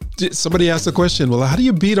 somebody asked the question, well, how do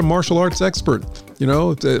you beat a martial arts expert? You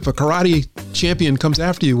know, if a karate champion comes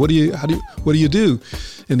after you, what do you do?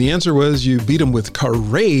 And the answer was you beat them with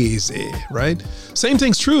crazy, right? Same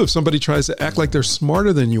thing's true if somebody tries to act like they're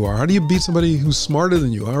smarter than you are. How do you beat somebody who's smarter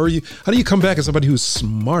than you? How do you come back at somebody who's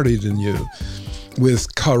smarter than you?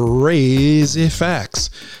 With crazy facts.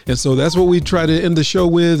 And so that's what we try to end the show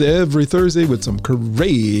with every Thursday, with some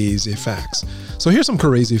crazy facts. So here's some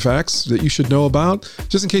crazy facts that you should know about,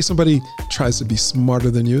 just in case somebody tries to be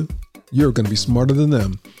smarter than you. You're going to be smarter than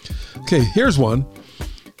them. Okay, here's one.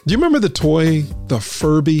 Do you remember the toy, the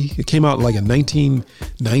Furby? It came out like in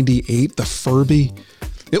 1998, the Furby.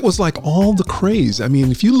 It was like all the craze. I mean,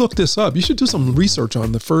 if you look this up, you should do some research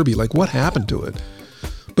on the Furby, like what happened to it.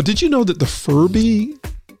 But did you know that the Furby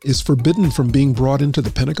is forbidden from being brought into the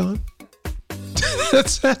Pentagon?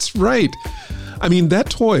 That's right. I mean, that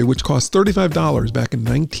toy, which cost $35 back in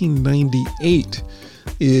 1998,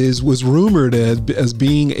 was rumored as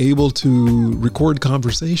being able to record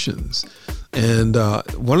conversations. And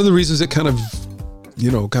one of the reasons it kind of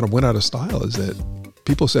went out of style is that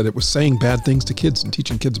people said it was saying bad things to kids and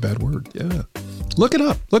teaching kids bad words. Yeah. Look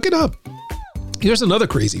it up. Here's another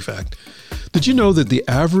crazy fact. Did you know that the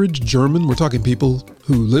average German, we're talking people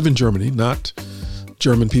who live in Germany, not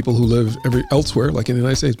German people who live elsewhere, like in the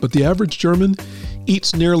United States, but the average German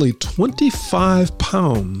eats nearly 25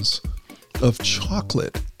 pounds of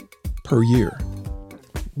chocolate per year?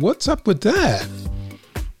 What's up with that?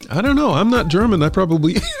 I don't know. I'm not German. I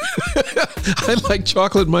probably, I like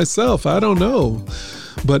chocolate myself. I don't know.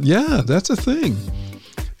 But yeah, that's a thing.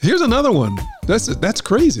 Here's another one. That's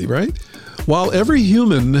crazy, right? While every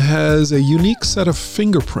human has a unique set of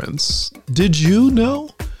fingerprints, did you know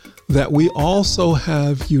that we also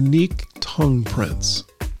have unique tongue prints?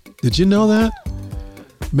 Did you know that?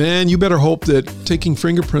 Man, you better hope that taking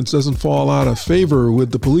fingerprints doesn't fall out of favor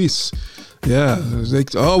with the police. Yeah,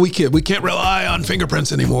 we can't rely on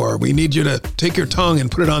fingerprints anymore. We need you to take your tongue and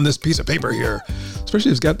put it on this piece of paper here.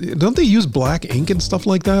 Especially don't they use black ink and stuff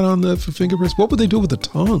like that for fingerprints? What would they do with the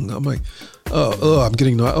tongue? I'm like,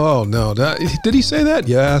 oh no. Did he say that?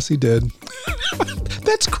 Yes, he did.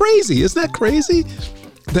 That's crazy. Isn't that crazy?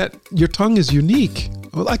 That your tongue is unique.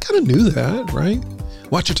 Well, I kind of knew that, right?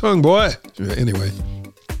 Watch your tongue, boy. Anyway.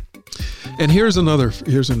 And here's another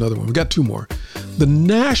one. We got two more. The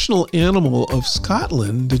national animal of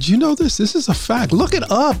Scotland. Did you know this? This is a fact. Look it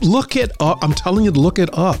up. I'm telling you to look it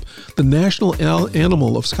up. The national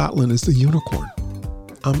animal of Scotland is the unicorn.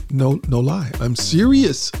 No lie. I'm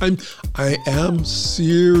serious. I am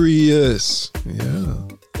serious. Yeah.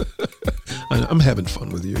 I'm having fun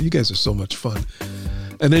with you. You guys are so much fun.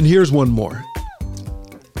 And then here's one more.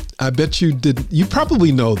 I bet you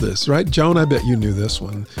probably know this, right? Joan, I bet you knew this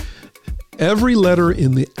one. Every letter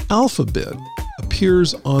in the alphabet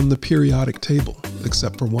appears on the periodic table,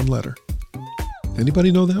 except for one letter.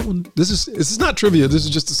 Anybody know that one? This is not trivia. This is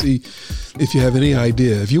just to see if you have any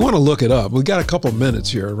idea. If you want to look it up, we got a couple minutes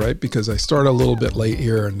here, right? Because I started a little bit late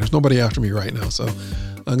here, and there's nobody after me right now, so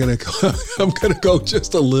I'm gonna go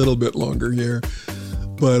just a little bit longer here.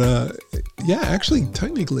 But yeah, actually,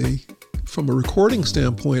 technically, from a recording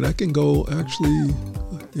standpoint, I can go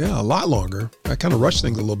a lot longer. I kind of rush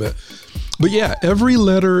things a little bit. But yeah, every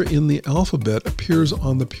letter in the alphabet appears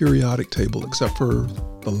on the periodic table except for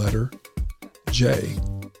the letter J.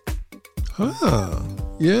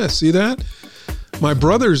 Yeah, see that? My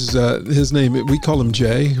brother's, his name, we call him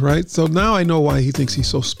Jay, right? So now I know why he thinks he's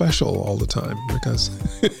so special all the time, because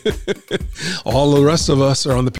all the rest of us are on the